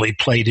literally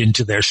played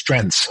into their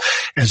strengths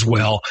as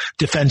well.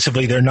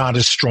 Defensively, they're not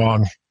as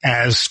strong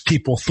as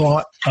people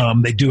thought.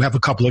 They do have a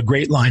couple of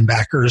great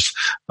linebackers,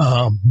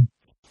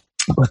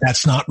 but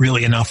that's not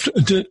really enough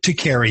to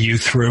carry you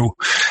through.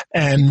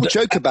 And people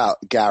joke about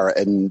Garrett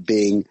and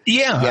being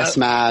yes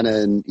man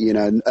and,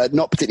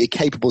 not particularly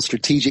capable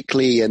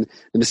strategically, and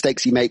the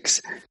mistakes he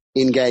makes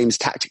in games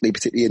tactically,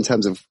 particularly in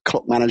terms of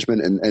clock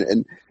management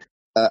and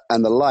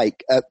the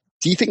like.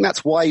 Do you think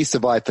that's why he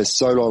survived for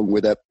so long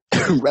with a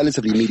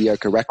relatively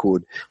mediocre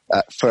record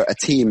for a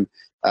team,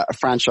 a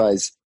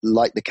franchise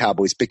like the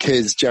Cowboys,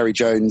 because Jerry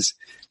Jones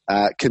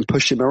can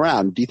push him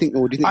around? Do you think?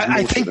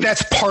 I think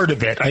that's part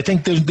of it. I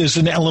think there's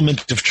an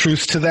element of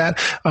truth to that.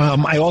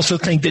 I also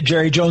think that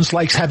Jerry Jones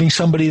likes having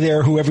somebody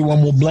there who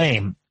everyone will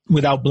blame,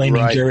 without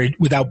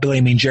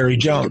blaming Jerry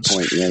Jones.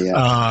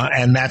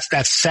 And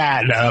that's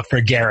sad for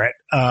Garrett.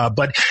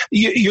 But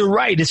you're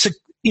right. It's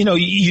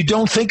you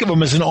don't think of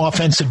him as an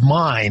offensive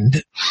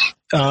mind.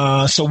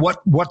 So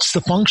what's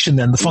the function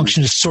then? The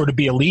function is sort of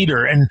be a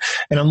leader. And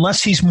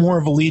unless he's more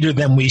of a leader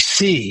than we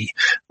see,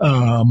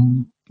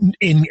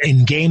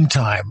 in game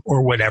time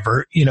or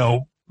whatever,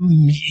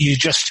 you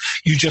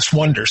just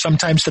wonder.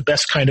 Sometimes the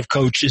best kind of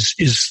coach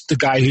is the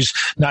guy who's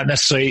not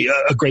necessarily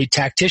a great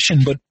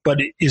tactician, but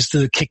is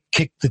the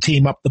kick the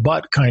team up the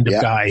butt kind of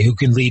guy who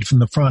can lead from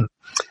the front.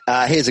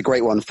 Here's a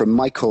great one from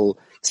Michael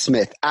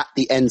Smith at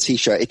the NC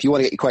Show. If you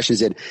want to get your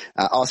questions in,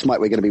 ask Mike.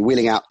 We're going to be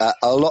wheeling out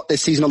a lot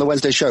this season on the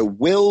Wednesday show.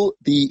 Will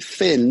the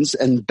Finns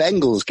and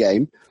Bengals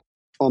game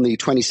on the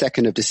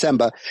 22nd of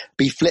December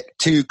be flipped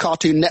to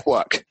Cartoon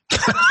Network?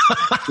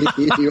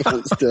 He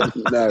wants to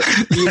know.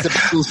 He's a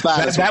Bengals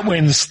fan.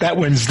 That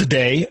wins the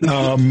day.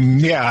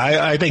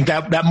 I think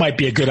that might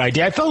be a good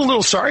idea. I felt a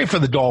little sorry for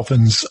the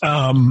Dolphins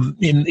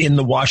in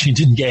the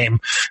Washington game,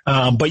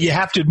 but you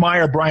have to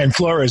admire Brian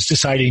Flores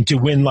deciding to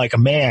win like a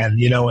man,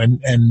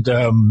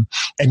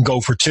 and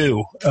go for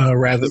two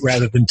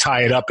rather than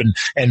tie it up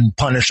and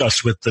punish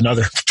us with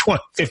another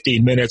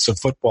 15 minutes of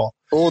football.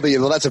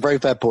 That's a very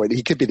fair point.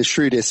 He could be the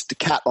shrewdest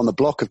cat on the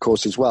block, of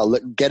course, as well,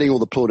 getting all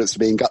the plaudits for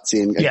being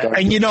gutsy.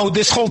 And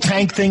this whole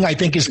tank thing, I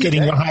think, is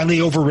getting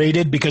highly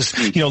overrated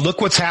because,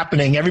 look what's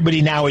happening.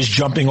 Everybody now is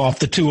jumping off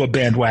the Tua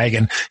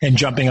bandwagon and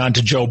jumping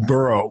onto Joe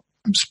Burrow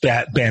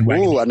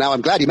bandwagon. Oh, now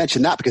I'm glad you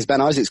mentioned that because Ben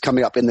Isaac's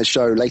coming up in the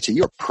show later.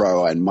 You're a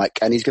pro, and Mike,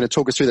 and he's going to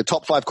talk us through the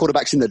top 5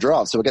 quarterbacks in the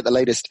draft. So we'll get the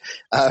latest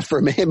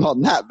from him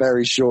on that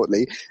very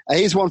shortly.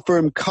 Here's one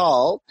from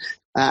Carl.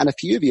 And a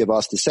few of you have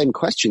asked the same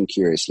question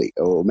curiously,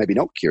 or maybe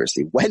not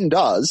curiously. When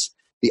does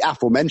the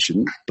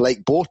aforementioned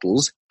Blake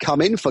Bortles come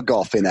in for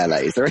Goff in LA?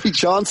 Is there any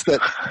chance that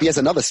he has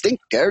another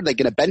stinker? Are they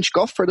going to bench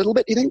Goff for a little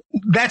bit, do you think?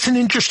 That's an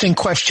interesting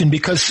question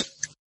because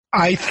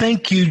I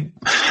think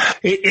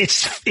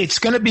it's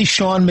going to be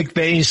Sean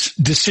McVay's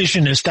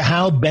decision as to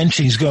how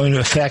benching is going to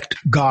affect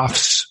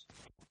Goff's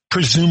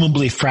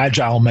presumably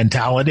fragile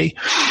mentality.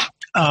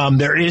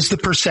 There is the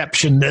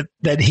perception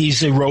that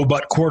he's a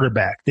robot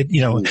quarterback, that,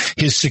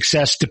 his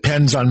success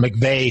depends on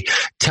McVay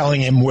telling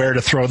him where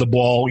to throw the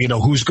ball,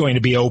 who's going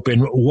to be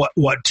open,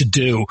 what to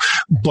do.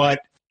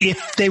 But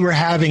if they were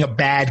having a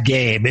bad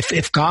game,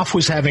 if Goff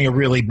was having a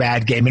really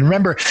bad game, and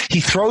remember,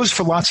 he throws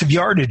for lots of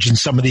yardage in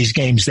some of these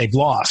games they've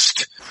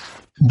lost,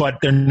 but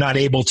they're not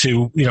able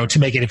to, to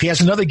make it. If he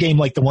has another game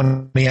like the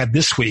one he had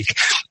this week,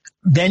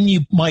 then you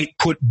might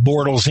put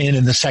Bortles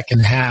in the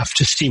second half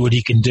to see what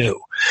he can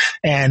do.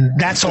 And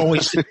that's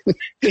always,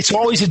 it's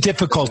always a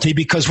difficulty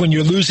because when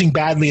you're losing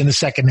badly in the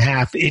second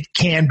half, it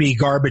can be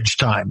garbage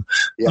time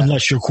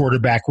unless your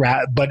quarterback,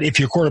 but if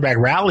your quarterback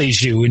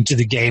rallies you into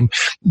the game,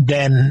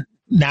 then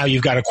now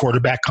you've got a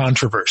quarterback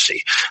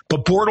controversy.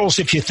 But Bortles,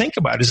 if you think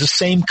about it, is the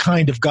same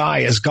kind of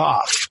guy as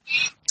Goff.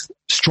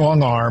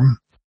 Strong arm,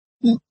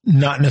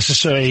 not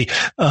necessarily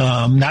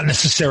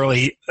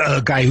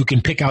a guy who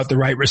can pick out the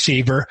right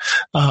receiver.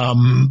 A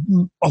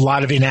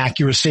lot of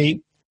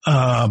inaccuracy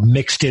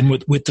mixed in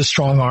with the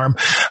strong arm.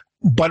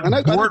 But I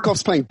know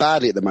Goff's playing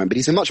badly at the moment, but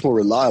he's a much more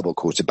reliable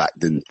quarterback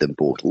than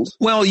Bortles.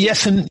 Well,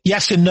 yes and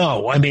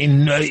no. I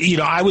mean,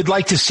 I would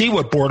like to see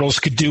what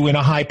Bortles could do in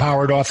a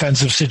high-powered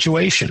offensive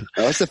situation.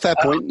 Oh, that's a fair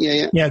point.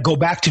 Yeah. Go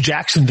back to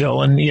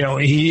Jacksonville, and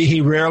he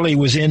rarely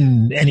was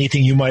in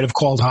anything you might have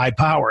called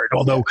high-powered.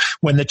 Although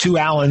when the two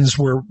Allens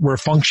were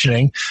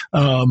functioning,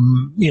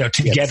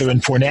 together,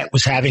 and Fournette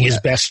was having his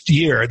best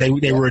year,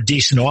 they were a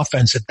decent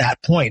offense at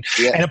that point.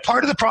 Yeah. And a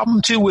part of the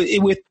problem too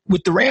with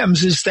the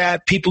Rams is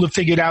that people have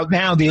figured out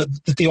now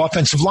that the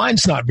offensive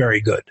line's not very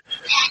good.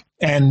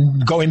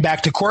 And going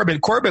back to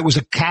Corbett was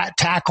a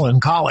tackle in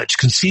college.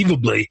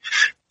 Conceivably,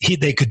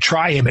 they could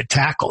try him at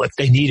tackle if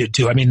they needed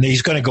to. I mean,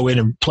 he's going to go in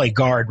and play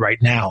guard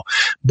right now.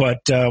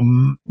 But,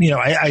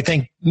 I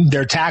think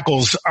their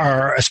tackles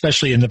are,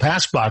 especially in the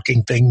pass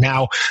blocking thing,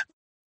 now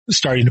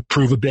starting to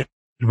prove a bit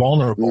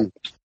vulnerable.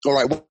 All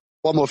right.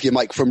 One more for you,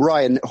 Mike, from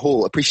Ryan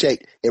Hall.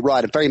 Appreciate it,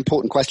 Ryan. A very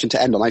important question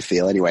to end on, I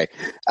feel, anyway.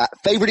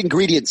 Favorite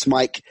ingredients,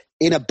 Mike,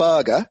 in a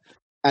burger,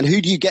 and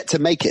who do you get to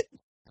make it?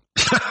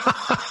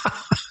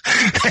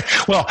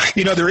 Well,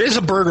 there is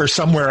a burger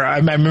somewhere. I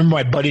remember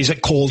my buddies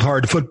at Cold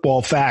Hard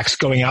Football Facts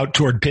going out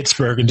toward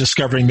Pittsburgh and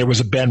discovering there was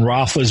a Ben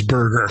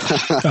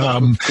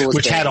Roethlisberger,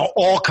 which had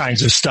all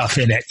kinds of stuff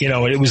in it.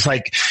 It was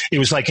like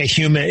a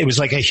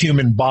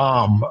human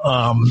bomb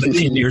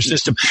in your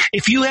system.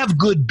 If you have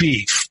good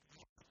beef,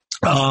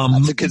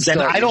 then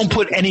I don't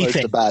put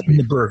anything in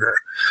the burger.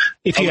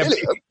 If you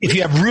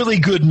have really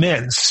good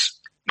mince,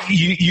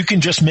 you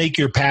can just make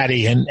your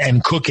patty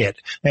and cook it,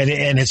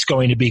 and it's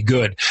going to be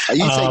good. Are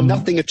you saying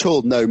nothing at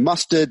all? No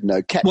mustard,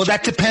 no ketchup? Well,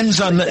 that depends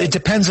it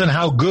depends on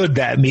how good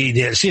that meat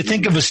is. You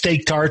think of a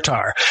steak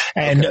tartare,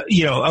 and now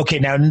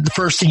the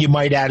first thing you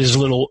might add is a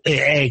little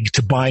egg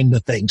to bind the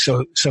thing,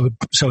 so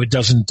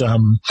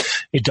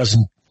it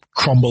doesn't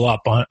crumble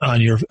up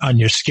on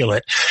your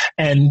skillet,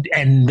 and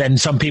then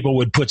some people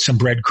would put some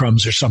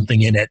breadcrumbs or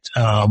something in it,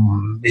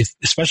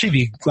 especially if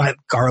you got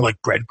garlic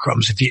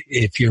breadcrumbs,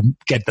 if you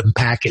get them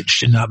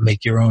packaged and not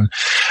make your own.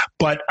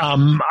 But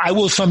I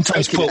will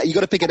sometimes put. You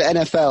got to pick an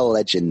NFL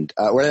legend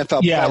or an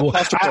NFL. Yeah, well,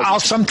 I'll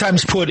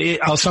sometimes put a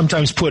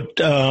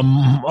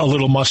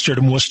little mustard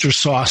and Worcester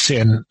sauce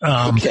in,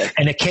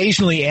 and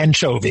occasionally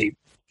anchovy.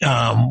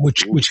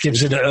 Which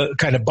gives it a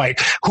kind of bite.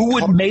 Who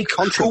would make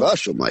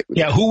controversial, Mike?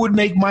 Yeah, who would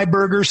make my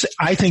burgers?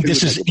 I think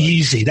this is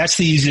easy. That's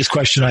the easiest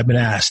question I've been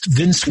asked.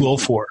 Vince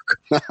Wilfork.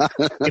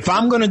 If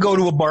I'm going to go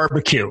to a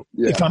barbecue,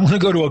 if I'm going to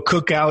go to a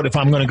cookout, if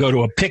I'm going to go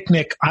to a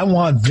picnic, I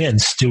want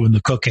Vince doing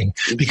the cooking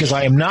because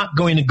I am not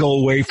going to go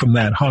away from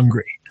that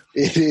hungry.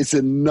 It is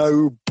a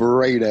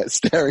no-brainer,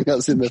 staring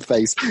us in the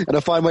face. And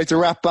a fine way to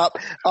wrap up,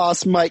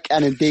 Ask Mike,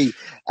 and indeed,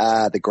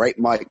 the great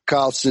Mike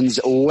Carlson's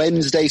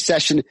Wednesday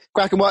session.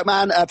 Cracking work,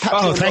 man.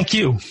 Thank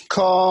you.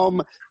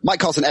 Mike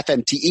Carlson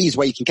FMTE is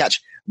where you can catch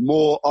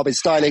more of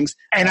his stylings.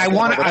 And I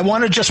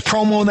want to just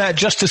promo that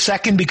just a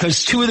second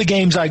because two of the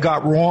games I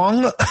got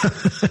wrong,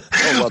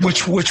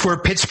 which were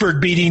Pittsburgh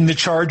beating the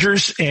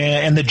Chargers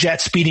and the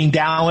Jets beating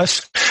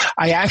Dallas.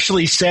 I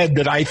actually said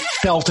that I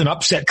felt an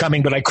upset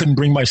coming, but I couldn't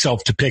bring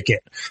myself to pick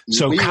it.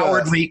 So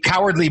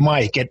cowardly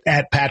Mike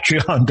at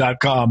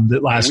patreon.com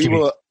last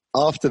week.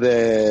 After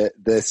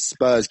the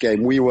Spurs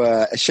game, we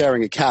were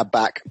sharing a cab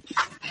back,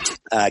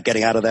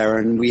 getting out of there,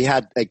 and we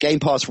had a Game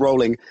Pass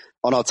rolling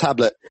on our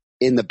tablet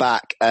in the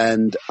back,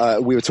 and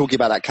we were talking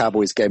about that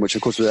Cowboys game, which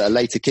of course was a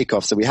later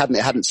kickoff, so it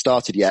hadn't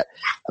started yet.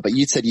 But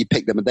you said you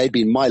picked them, and they'd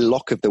been my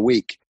lock of the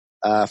week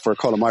for a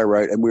column I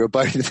wrote, and we were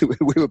both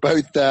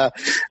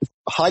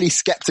highly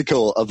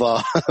skeptical of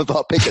our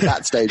pick at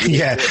that stage.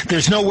 Yeah,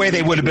 there's no way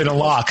they would have been a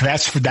lock.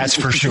 That's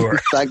for sure.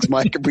 Thanks,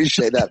 Mike.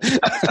 Appreciate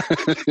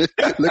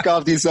that. Look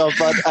after yourself,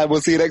 bud, and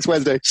we'll see you next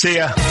Wednesday. See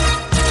ya.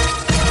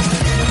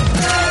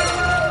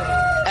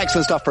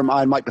 Excellent stuff from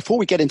Iron Mike. Before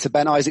we get into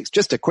Ben Isaacs,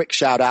 just a quick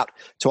shout out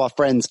to our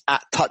friends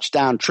at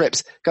Touchdown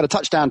Trips. Go to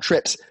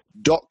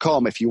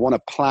touchdowntrips.com if you want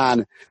to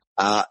plan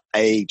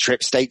a trip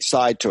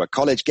stateside to a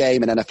college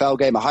game, an NFL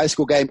game, a high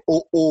school game,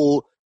 or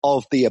all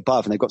of the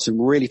above. And they've got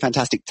some really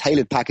fantastic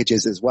tailored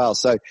packages as well.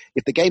 So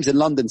if the games in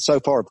London so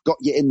far have got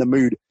you in the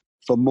mood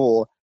for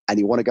more and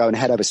you want to go and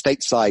head over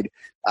stateside,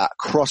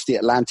 across the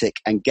Atlantic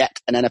and get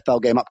an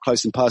NFL game up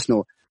close and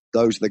personal,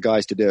 those are the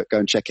guys to do it. Go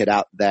and check it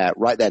out there.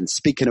 Right then,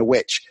 speaking of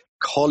which,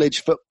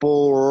 college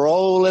football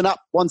rolling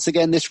up once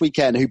again this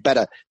weekend. Who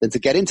better than to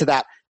get into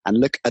that and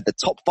look at the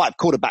top 5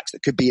 quarterbacks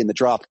that could be in the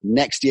draft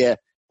next year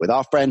with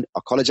our friend,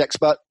 our college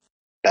expert,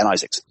 Ben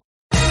Isaacs.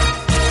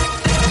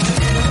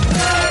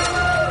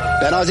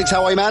 Ben Isaacs,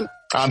 how are you, man?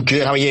 I'm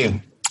good. How are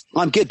you?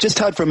 I'm good. Just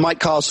heard from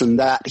Mike Carlson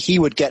that he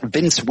would get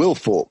Vince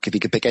Wilfork, if he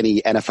could pick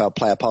any NFL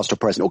player, past or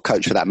present, or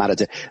coach for that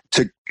matter,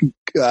 to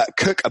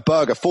cook a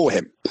burger for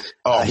him.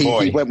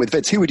 He went with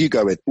Vince. Who would you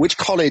go with? Which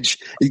college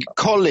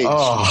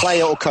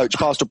player or coach,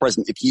 past or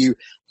present, if you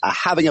are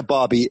having a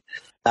barbie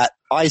at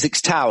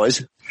Isaacs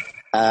Towers,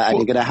 and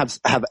you're going to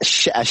have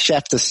a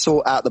chef to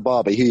sort out the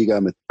barbie, who are you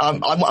going with? I'm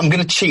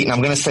going to cheat and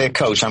I'm going to say a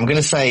coach. I'm going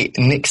to say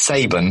Nick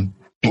Saban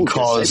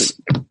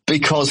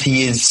because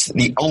he is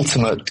the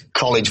ultimate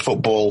college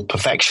football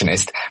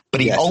perfectionist. But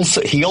he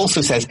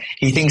also says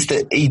he thinks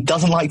that he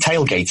doesn't like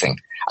tailgating.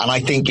 And I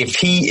think if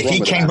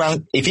he came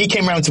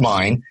round to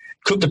mine,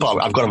 cooked a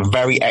barbecue, I've got a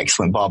very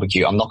excellent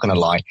barbecue. I'm not going to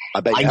lie.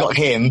 I got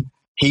him.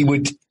 He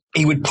would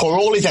pour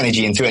all his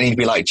energy into it, and he'd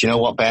be like, "Do you know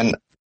what, Ben?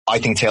 I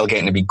think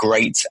tailgating would be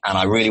great, and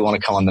I really want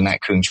to come on the Nat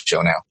Coon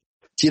show now."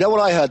 Do you know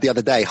what I heard the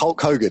other day?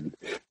 Hulk Hogan.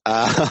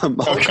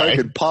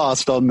 Hogan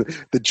passed on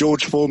the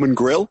George Foreman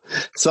grill.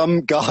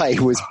 Some guy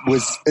was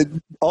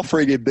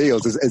offering him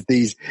deals as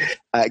these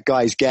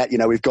guys get. You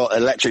know, we've got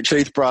an electric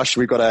toothbrush,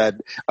 we've got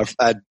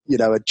a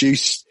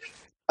juice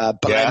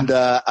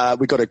blender,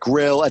 we got a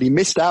grill, and he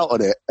missed out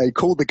on it. He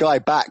called the guy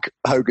back,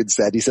 Hogan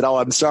said. He said, "Oh,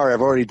 I'm sorry, I've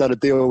already done a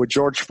deal with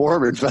George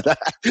Foreman for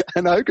that."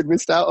 And Hogan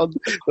missed out on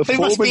the Foreman. He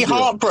must be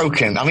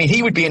heartbroken. I mean,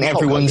 he would be in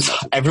everyone's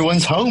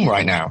home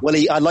right now. Well,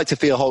 I'd like to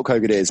feel Hulk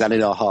Hogan is, and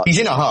in our hearts. He's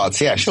in our hearts,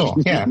 yeah, sure.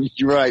 Yeah.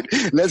 You're right.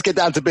 Let's get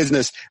down to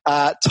business.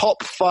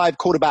 Top 5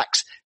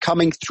 quarterbacks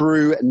coming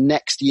through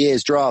next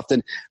year's draft.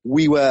 And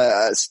we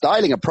were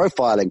styling and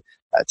profiling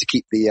to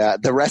keep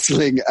the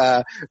wrestling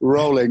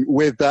rolling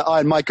with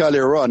Iron Mike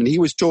earlier on. He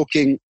was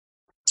talking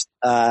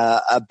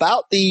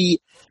about the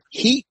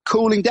Heat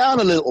cooling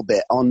down a little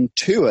bit on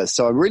tour.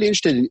 So I'm really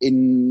interested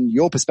in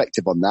your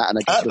perspective on that, and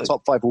I guess the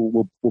top 5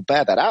 will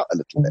bear that out a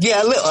little bit.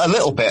 Yeah, a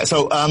little bit.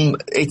 So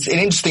it's an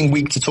interesting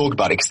week to talk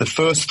about it, because the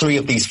first 3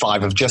 of these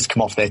 5 have just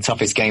come off their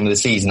toughest game of the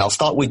season. I'll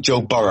start with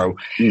Joe Burrow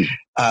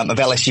of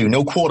LSU.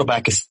 No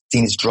quarterback has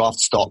seen his draft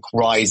stock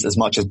rise as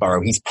much as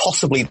Burrow. He's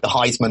possibly the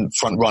Heisman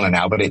front runner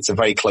now, but it's a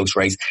very close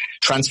race.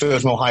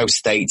 Transferred from Ohio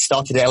State,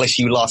 started at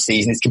LSU last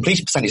season. His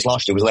completion percentage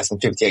last year was less than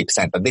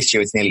 58%, but this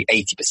year it's nearly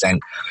 80%.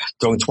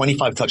 Throwing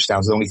 25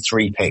 touchdowns with only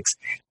 3 picks.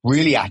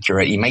 Really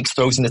accurate. He makes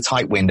throws in the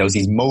tight windows.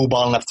 He's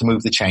mobile enough to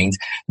move the chains.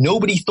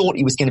 Nobody thought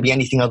he was going to be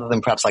anything other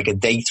than perhaps like a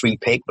day 3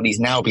 pick, but he's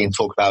now being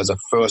talked about as a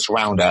first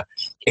rounder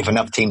if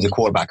enough teams are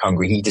quarterback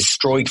hungry. He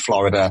destroyed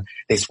Florida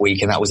this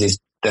week, and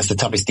that's the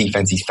toughest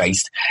defense he's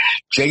faced.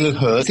 Jalen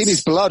Hurts. It's in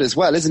his blood as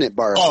well, isn't it,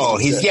 Burrow? Oh,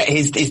 his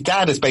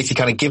dad has basically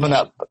kind of given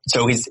up.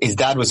 So his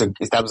dad was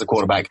a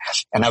quarterback,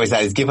 and now his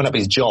dad has given up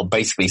his job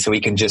basically so he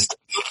can just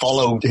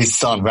follow his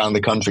son around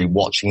the country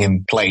watching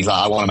him play. He's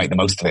like, I want to make the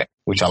most of it,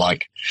 which I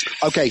like.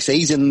 Okay, so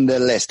he's in the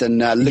list and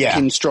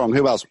looking strong.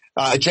 Who else?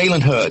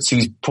 Jalen Hurts,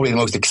 who's probably the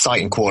most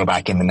exciting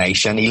quarterback in the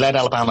nation. He led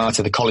Alabama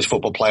to the college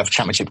football playoff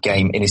championship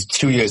game in his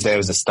 2 years there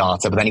as a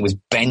starter, but then he was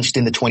benched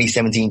in the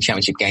 2017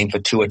 championship game for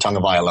Tua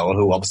Tagovailoa,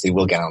 who obviously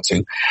we'll get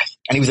onto.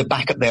 And he was a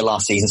backup there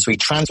last season, so he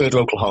transferred to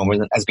Oklahoma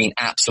and has been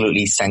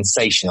absolutely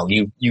sensational.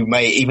 You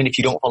may, even if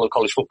you don't follow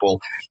college football,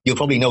 you'll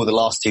probably know the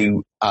last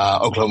 2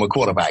 Oklahoma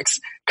quarterbacks,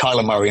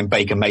 Kyler Murray and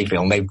Baker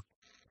Mayfield. And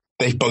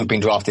they've both been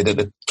drafted at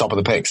the top of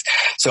the picks.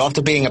 So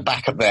after being a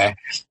backup there,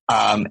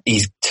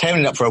 he's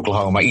tearing it up for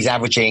Oklahoma. He's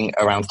averaging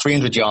around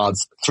 300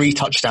 yards, 3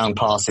 touchdown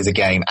passes a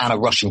game, and a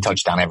rushing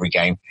touchdown every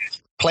game.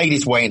 Played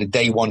his way into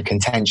day 1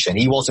 contention.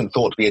 He wasn't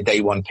thought to be a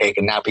day 1 pick,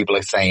 and now people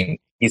are saying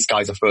this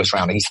guy's a first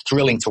rounder. He's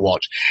thrilling to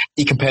watch.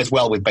 He compares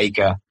well with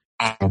Baker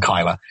and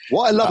Kyler.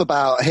 What I love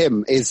about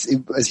him is,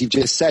 as you've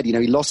just said, he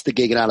lost the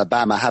gig in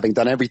Alabama having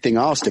done everything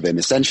asked of him,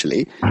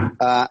 essentially.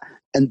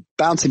 And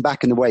bouncing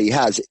back in the way he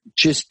has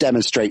just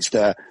demonstrates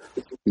the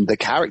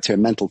character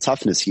and mental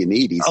toughness you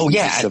need. He's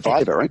a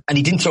survivor, right? And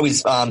he didn't throw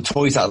his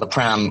toys out of the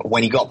pram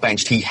when he got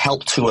benched. He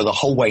helped Tua the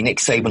whole way. Nick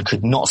Saban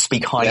could not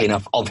speak highly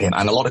enough of him,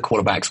 and a lot of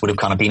quarterbacks would have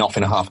kind of been off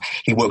in a huff.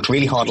 He worked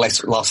really hard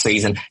last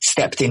season,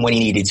 stepped in when he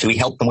needed to. He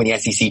helped them win the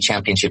SEC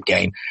championship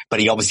game,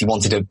 but he obviously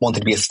wanted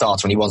to be a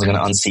starter, and he wasn't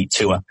going to unseat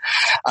Tua.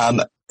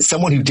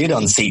 Someone who did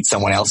unseat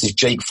someone else is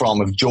Jake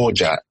Fromm of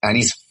Georgia. And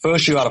his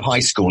first year out of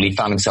high school, he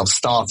found himself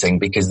starting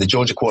because the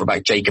Georgia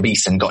quarterback Jacob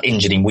Eason got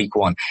injured in week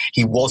 1.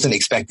 He wasn't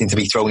expecting to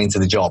be thrown into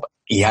the job.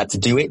 He had to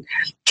do it,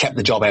 kept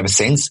the job ever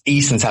since.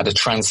 Eason's had to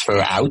transfer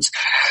out.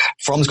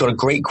 Fromm's got a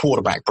great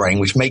quarterback brain,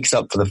 which makes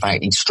up for the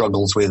fact he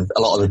struggles with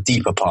a lot of the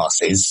deeper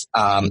passes.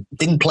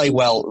 Didn't play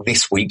well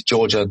this week.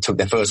 Georgia took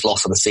their first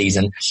loss of the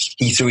season.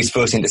 He threw his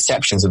first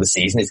interceptions of the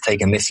season. It's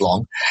taken this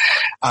long.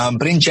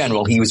 But in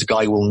general, he was a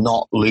guy who will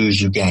not lose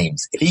you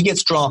games. If he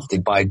gets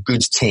drafted by a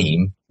good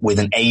team with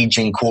an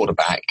aging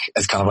quarterback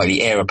as kind of like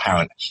the heir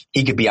apparent,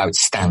 he could be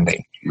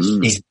outstanding.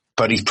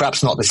 But he's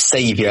perhaps not the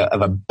savior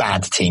of a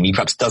bad team. He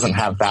perhaps doesn't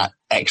have that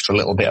extra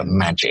little bit of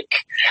magic.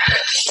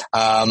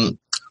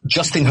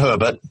 Justin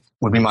Herbert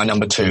would be my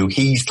number 2.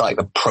 He's like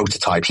the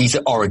prototype. He's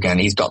at Oregon.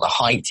 He's got the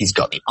height. He's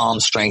got the arm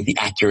strength, the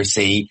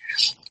accuracy.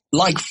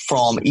 Like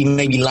he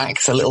maybe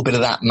lacks a little bit of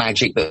that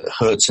magic that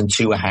Hurts and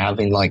Tua have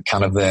in like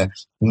kind of the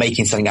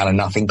making something out of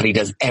nothing, but he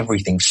does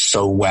everything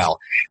so well.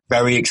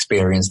 Very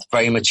experienced,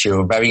 very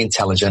mature, very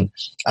intelligent.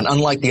 And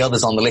unlike the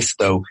others on the list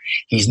though,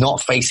 he's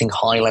not facing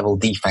high level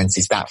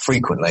defenses that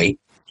frequently.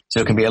 So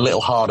it can be a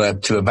little harder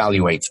to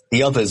evaluate.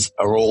 The others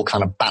are all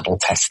kind of battle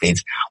tested,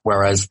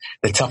 whereas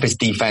the toughest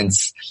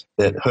defense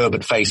that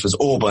Herbert faced was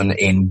Auburn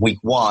in week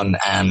 1,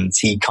 and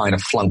he kind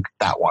of flunked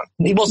that one.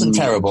 He wasn't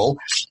terrible,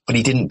 but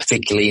he didn't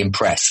particularly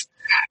impress.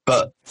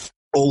 But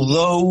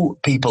although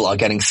people are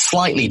getting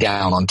slightly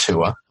down on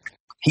Tua,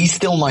 he's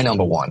still my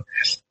number 1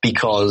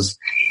 because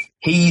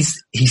he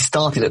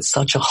started at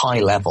such a high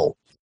level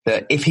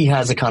that if he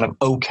has a kind of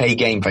okay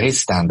game for his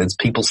standards,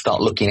 people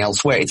start looking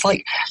elsewhere. It's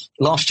like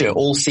last year,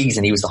 all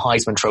season, he was the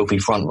Heisman Trophy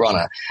front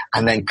runner.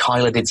 And then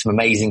Kyler did some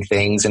amazing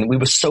things. And we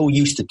were so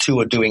used to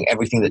Tua doing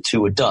everything that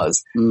Tua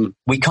does.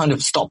 We kind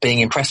of stopped being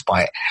impressed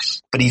by it.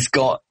 But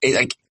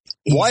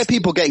why are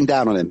people getting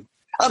down on him?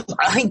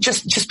 I think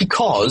just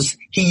because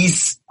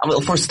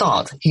for a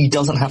start, he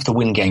doesn't have to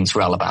win games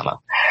for Alabama.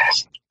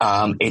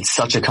 It's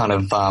such a kind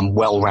of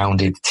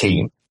well-rounded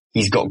team.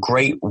 He's got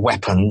great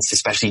weapons,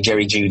 especially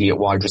Jerry Jeudy at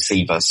wide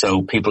receiver.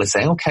 So people are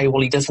saying, okay,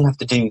 well, he doesn't have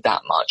to do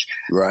that much.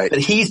 Right. But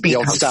he's been the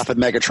old Stafford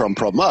Megatron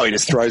problem. Oh, he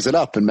just throws it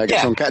up and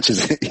Megatron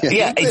catches it.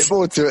 It's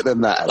more to it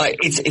than that. Like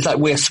it's like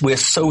we're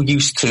so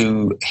used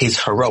to his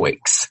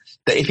heroics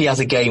that if he has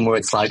a game where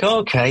it's like,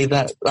 okay,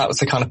 that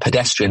was a kind of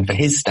pedestrian for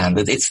his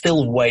standards, it's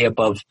still way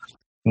above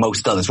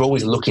most others. We're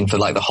always looking for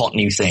like the hot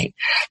new thing.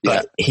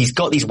 But he's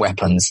got these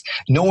weapons.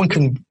 No one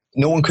can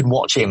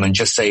watch him and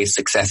just say his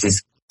success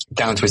is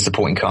down to his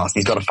supporting cast.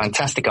 He's got a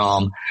fantastic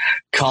arm,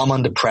 calm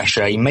under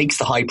pressure. He makes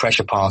the high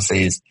pressure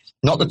passes.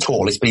 Not the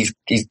tallest, but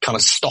he's kind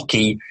of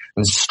stocky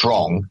and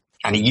strong.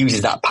 And he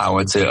uses that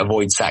power to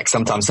avoid sacks.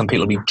 Sometimes some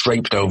people will be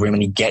draped over him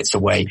and he gets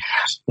away.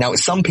 Now,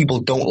 some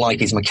people don't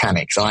like his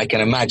mechanics. And I can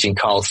imagine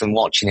Carlson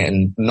watching it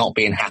and not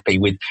being happy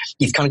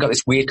he's kind of got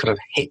this weird kind of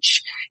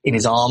hitch in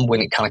his arm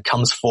when it kind of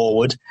comes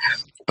forward.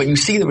 But you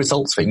see the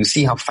results of it. You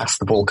see how fast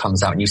the ball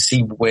comes out and you see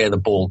where the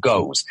ball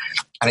goes.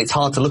 And it's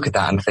hard to look at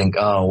that and think,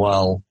 oh,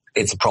 well,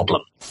 it's a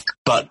problem.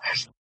 But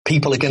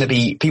people are going to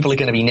be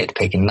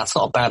nitpicking. And that's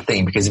not a bad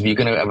thing, because if you're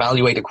going to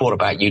evaluate a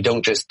quarterback, you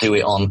don't just do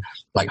it on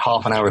like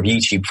half an hour of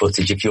YouTube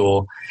footage. If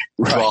you're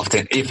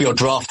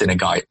drafting a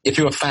guy, if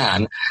you're a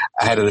fan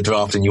ahead of the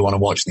draft and you want to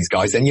watch these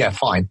guys, then yeah,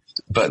 fine.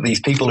 But these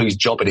people whose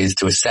job it is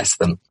to assess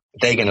them,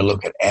 they're going to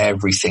look at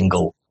every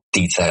single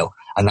detail.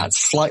 And that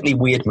slightly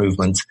weird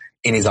movement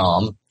in his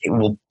arm, it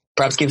will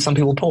perhaps give some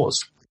people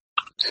pause.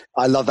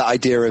 I love that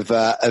idea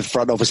of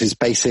front offices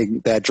basing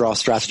their draft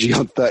strategy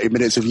on 30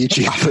 minutes of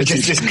YouTube.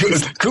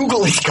 just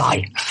Google this guy.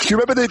 Do you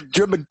remember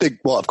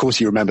well, of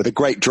course you remember the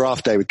great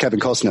draft day with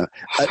Kevin Costner.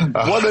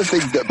 One of the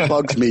things that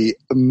bugs me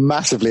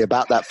massively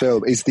about that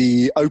film is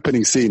the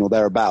opening scene or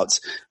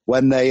thereabouts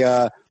when they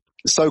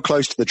so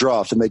close to the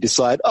draft and they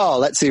decide,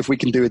 let's see if we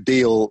can do a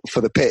deal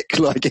for the pick.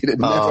 Like it had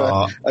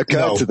never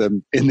occurred to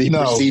them in the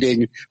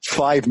preceding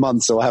 5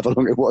 months or however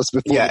long it was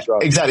before the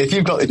draft. Exactly. If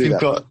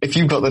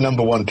you've got the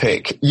number 1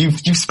 pick, you've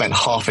spent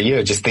half a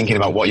year just thinking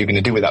about what you're going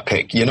to do with that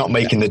pick. You're not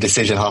making the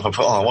decision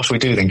what should we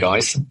do then,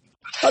 guys?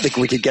 I think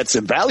we could get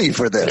some value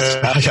for this.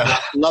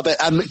 Love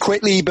it.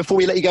 Quickly, before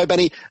we let you go,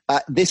 Benny,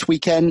 this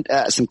weekend,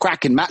 some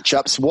cracking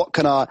matchups. What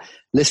can our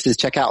listeners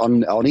check out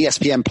on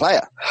ESPN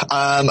Player?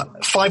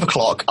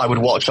 5:00, I would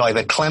watch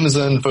either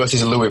Clemson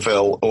versus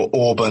Louisville or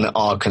Auburn,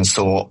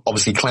 Arkansas.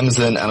 Obviously,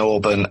 Clemson and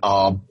Auburn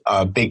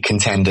are big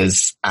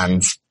contenders,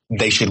 and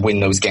they should win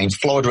those games.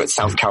 Florida at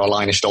South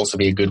Carolina should also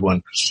be a good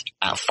one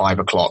at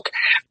 5:00.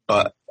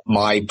 But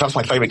perhaps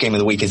my favorite game of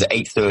the week is at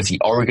 8:30,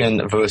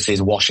 Oregon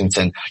versus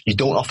Washington. You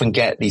don't often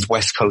get these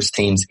West Coast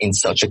teams in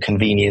such a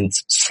convenient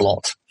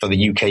slot for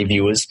the UK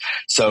viewers.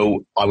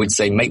 So I would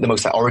say make the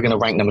most of that. Oregon are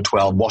ranked number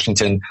 12,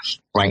 Washington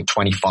ranked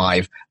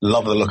 25.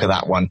 Love the look of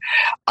that one.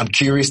 I'm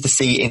curious to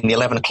see in the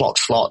 11:00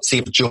 slot, see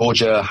if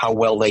Georgia, how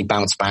well they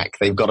bounce back.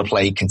 They've got to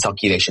play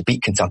Kentucky. They should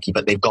beat Kentucky,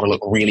 but they've got to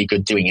look really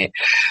good doing it.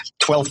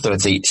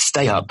 12:30,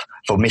 stay up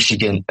for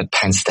Michigan and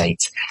Penn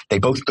State. They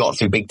both got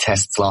through big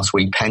tests last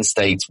week. Penn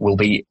State will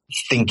be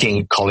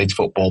thinking college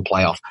football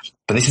playoff.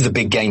 But this is a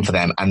big game for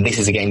them, and this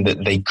is a game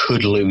that they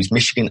could lose.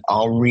 Michigan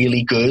are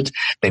really good.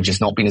 They've just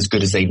not been as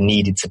good as they've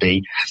needed to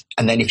be.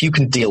 And then if you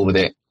can deal with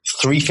it,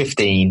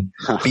 3:15,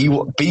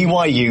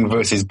 BYU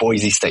versus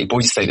Boise State.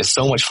 Boise State is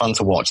so much fun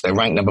to watch. They're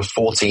ranked number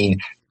 14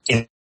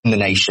 in the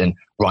nation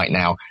right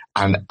now.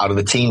 And out of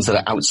the teams that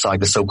are outside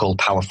the so-called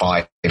Power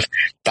 5,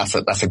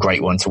 that's a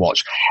great one to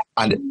watch.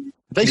 And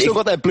they still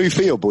got their blue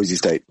field, Boise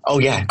State. Oh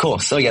yeah, of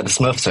course. Oh yeah, the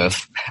Smurf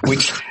turf.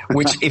 Which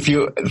if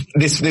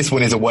this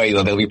one is away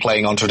though, they'll be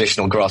playing on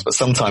traditional grass. But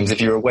sometimes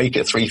if you're awake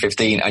at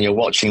 3:15 and you're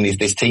watching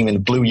this team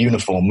in blue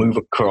uniform move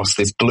across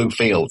this blue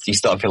field, you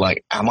start to feel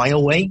like, am I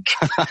awake?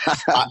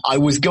 I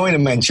was going to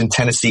mention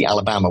Tennessee,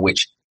 Alabama,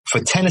 which for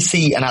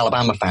Tennessee and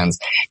Alabama fans,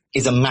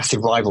 is a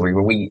massive rivalry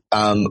where we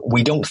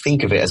don't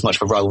think of it as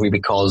much of a rivalry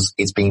because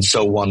it's been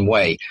so one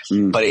way,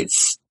 but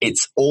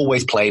it's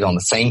always played on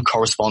the same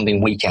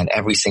corresponding weekend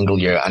every single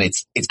year, and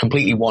it's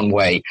completely one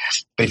way.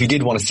 But if you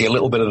did want to see a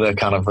little bit of the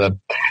kind of the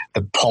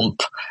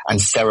pomp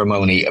and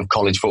ceremony of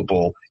college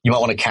football, you might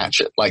want to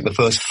catch like the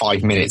first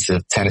 5 minutes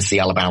of Tennessee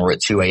Alabama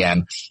at 2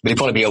 a.m. But it'd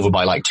probably be over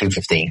by like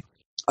 2:15.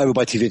 Over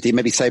by 2:15.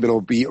 Maybe Saban will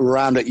be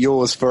around at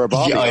yours for a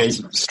barbecue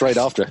straight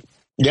after.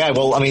 Yeah,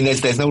 well, I mean,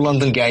 there's no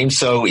London game,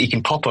 so you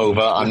can pop over.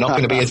 I'm not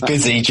going to be as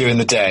busy during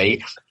the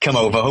day. Come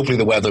over. Hopefully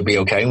the weather will be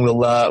okay, and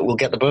we'll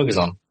get the burgers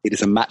on. It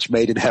is a match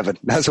made in heaven.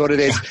 That's what it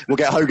is. We'll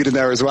get Hogan in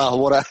there as well.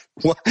 What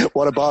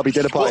a Barbie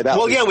dinner party that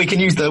was. Yeah, we can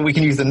use the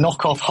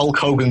knockoff Hulk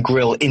Hogan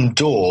grill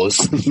indoors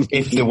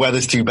if the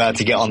weather's too bad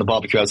to get on the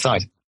barbecue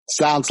outside.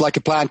 Sounds like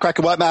a plan.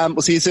 Cracker White Man.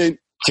 We'll see you soon.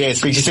 Cheers.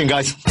 Speak to you soon,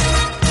 guys.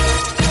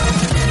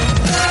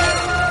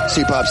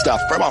 Superb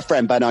stuff from our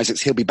friend Ben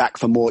Isaacs. He'll be back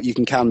for more. You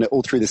can count on it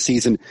all through the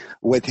season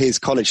with his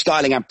college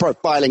styling and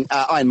profiling.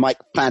 Iron Mike,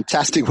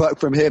 fantastic work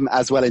from him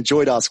as well.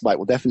 Enjoyed Ask Mike.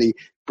 We'll definitely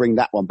bring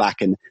that one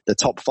back, and the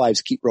top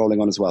fives keep rolling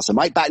on as well. So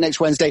Mike back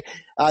next Wednesday.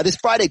 This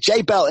Friday,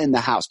 Jay Bell in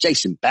the house.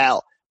 Jason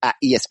Bell at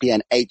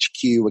ESPN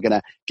HQ. We're going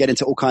to get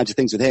into all kinds of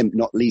things with him,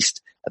 not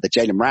least the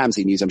Jalen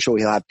Ramsey news. I'm sure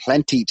he'll have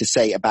plenty to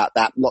say about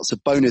that. Lots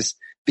of bonus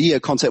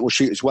video content we'll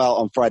shoot as well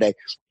on Friday,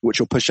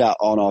 which we'll push out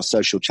on our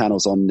social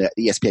channels on the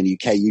ESPN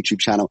UK YouTube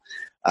channel.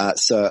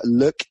 So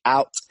look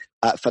out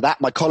for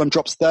that. My column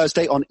drops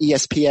Thursday on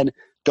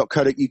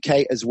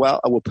ESPN.co.uk as well.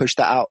 I will push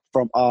that out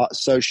from our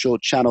social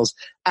channels.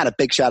 And a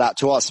big shout out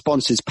to our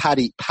sponsors,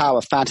 Paddy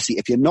Power Fantasy.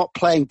 If you're not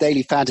playing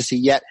daily fantasy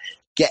yet,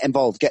 get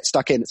involved, get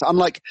stuck in. It's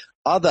unlike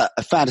other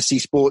fantasy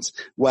sports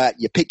where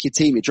you pick your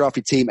team, you draft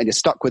your team, and you're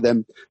stuck with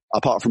them,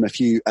 apart from a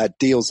few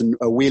deals and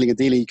wheeling and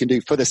dealing you can do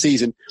for the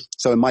season.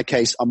 So in my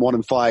case, I'm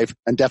 1-5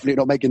 and definitely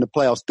not making the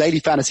playoffs. Daily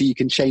fantasy, you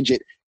can change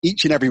it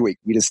each and every week.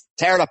 You just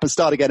tear it up and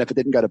start again if it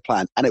didn't go to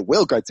plan. And it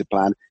will go to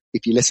plan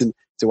if you listen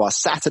to our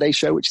Saturday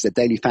show, which is a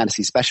daily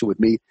fantasy special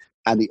with me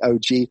and the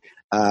OG.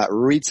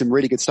 Read some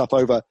really good stuff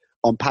over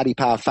on Paddy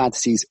Power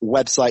Fantasy's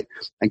website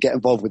and get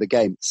involved with the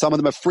game. Some of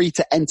them are free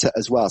to enter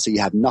as well, so you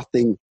have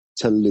nothing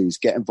to lose.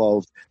 Get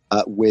involved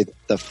with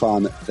the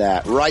fun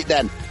there. Right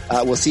then,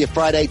 we'll see you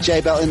Friday.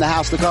 Jay Bell in the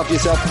house. Look after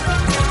yourself.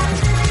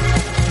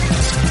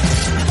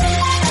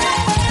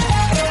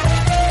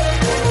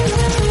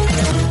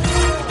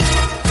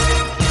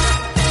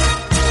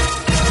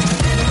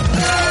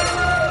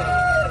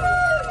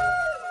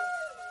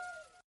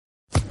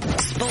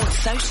 Sports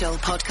Social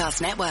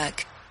Podcast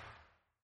Network.